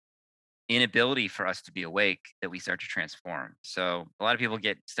the inability for us to be awake that we start to transform. So a lot of people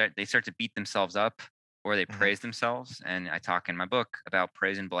start to beat themselves up, or they praise themselves. And I talk in my book about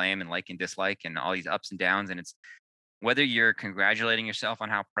praise and blame and like and dislike and all these ups and downs. And it's whether you're congratulating yourself on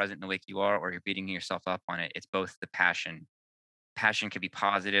how present and awake you are, or you're beating yourself up on it, it's both the passion. Passion can be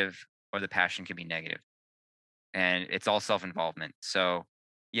positive, or the passion can be negative. And it's all self-involvement. So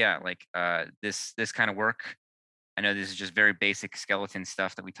yeah, like this kind of work, I know this is just very basic skeleton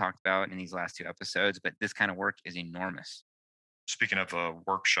stuff that we talked about in these last two episodes, but this kind of work is enormous. Speaking of a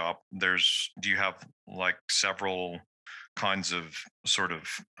workshop, do you have like several kinds of sort of,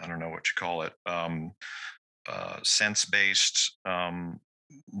 I don't know what you call it, sense-based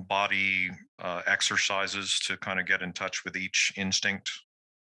body exercises to kind of get in touch with each instinct?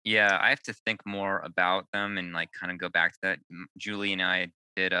 Yeah, I have to think more about them and like kind of go back to that. Julie and I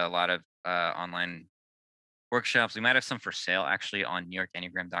did a lot of online workshops. We might have some for sale actually on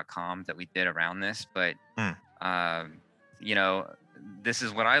NewYorkEnneagram.com that we did around this, but this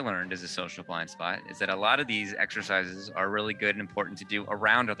is what I learned as a social blind spot, is that a lot of these exercises are really good and important to do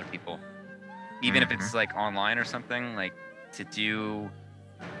around other people, even if it's like online or something, like to do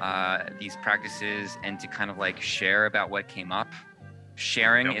these practices and to kind of like share about what came up.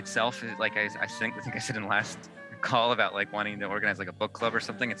 Sharing itself is like, I think I said in the last call about like wanting to organize like a book club or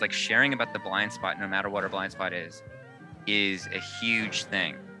something. It's like sharing about the blind spot, no matter what our blind spot is a huge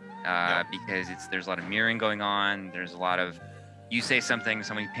thing, because there's a lot of mirroring going on. There's a lot of, you say something,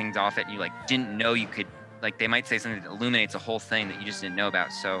 somebody pings off it, and you like didn't know you could, like they might say something that illuminates a whole thing that you just didn't know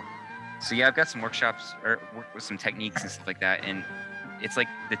about. So yeah, I've got some workshops or work with some techniques and stuff like that, and it's like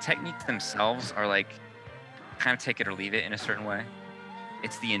the techniques themselves are like kind of take it or leave it in a certain way.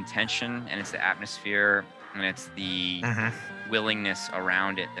 It's the intention and it's the atmosphere and it's the willingness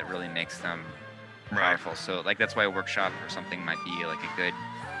around it that really makes them powerful. So like that's why a workshop or something might be like a good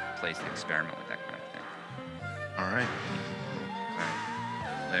place to experiment with that kind of thing. All right. All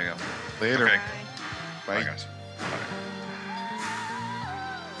right. There you go. Later. Okay. Bye. Bye, guys. Bye.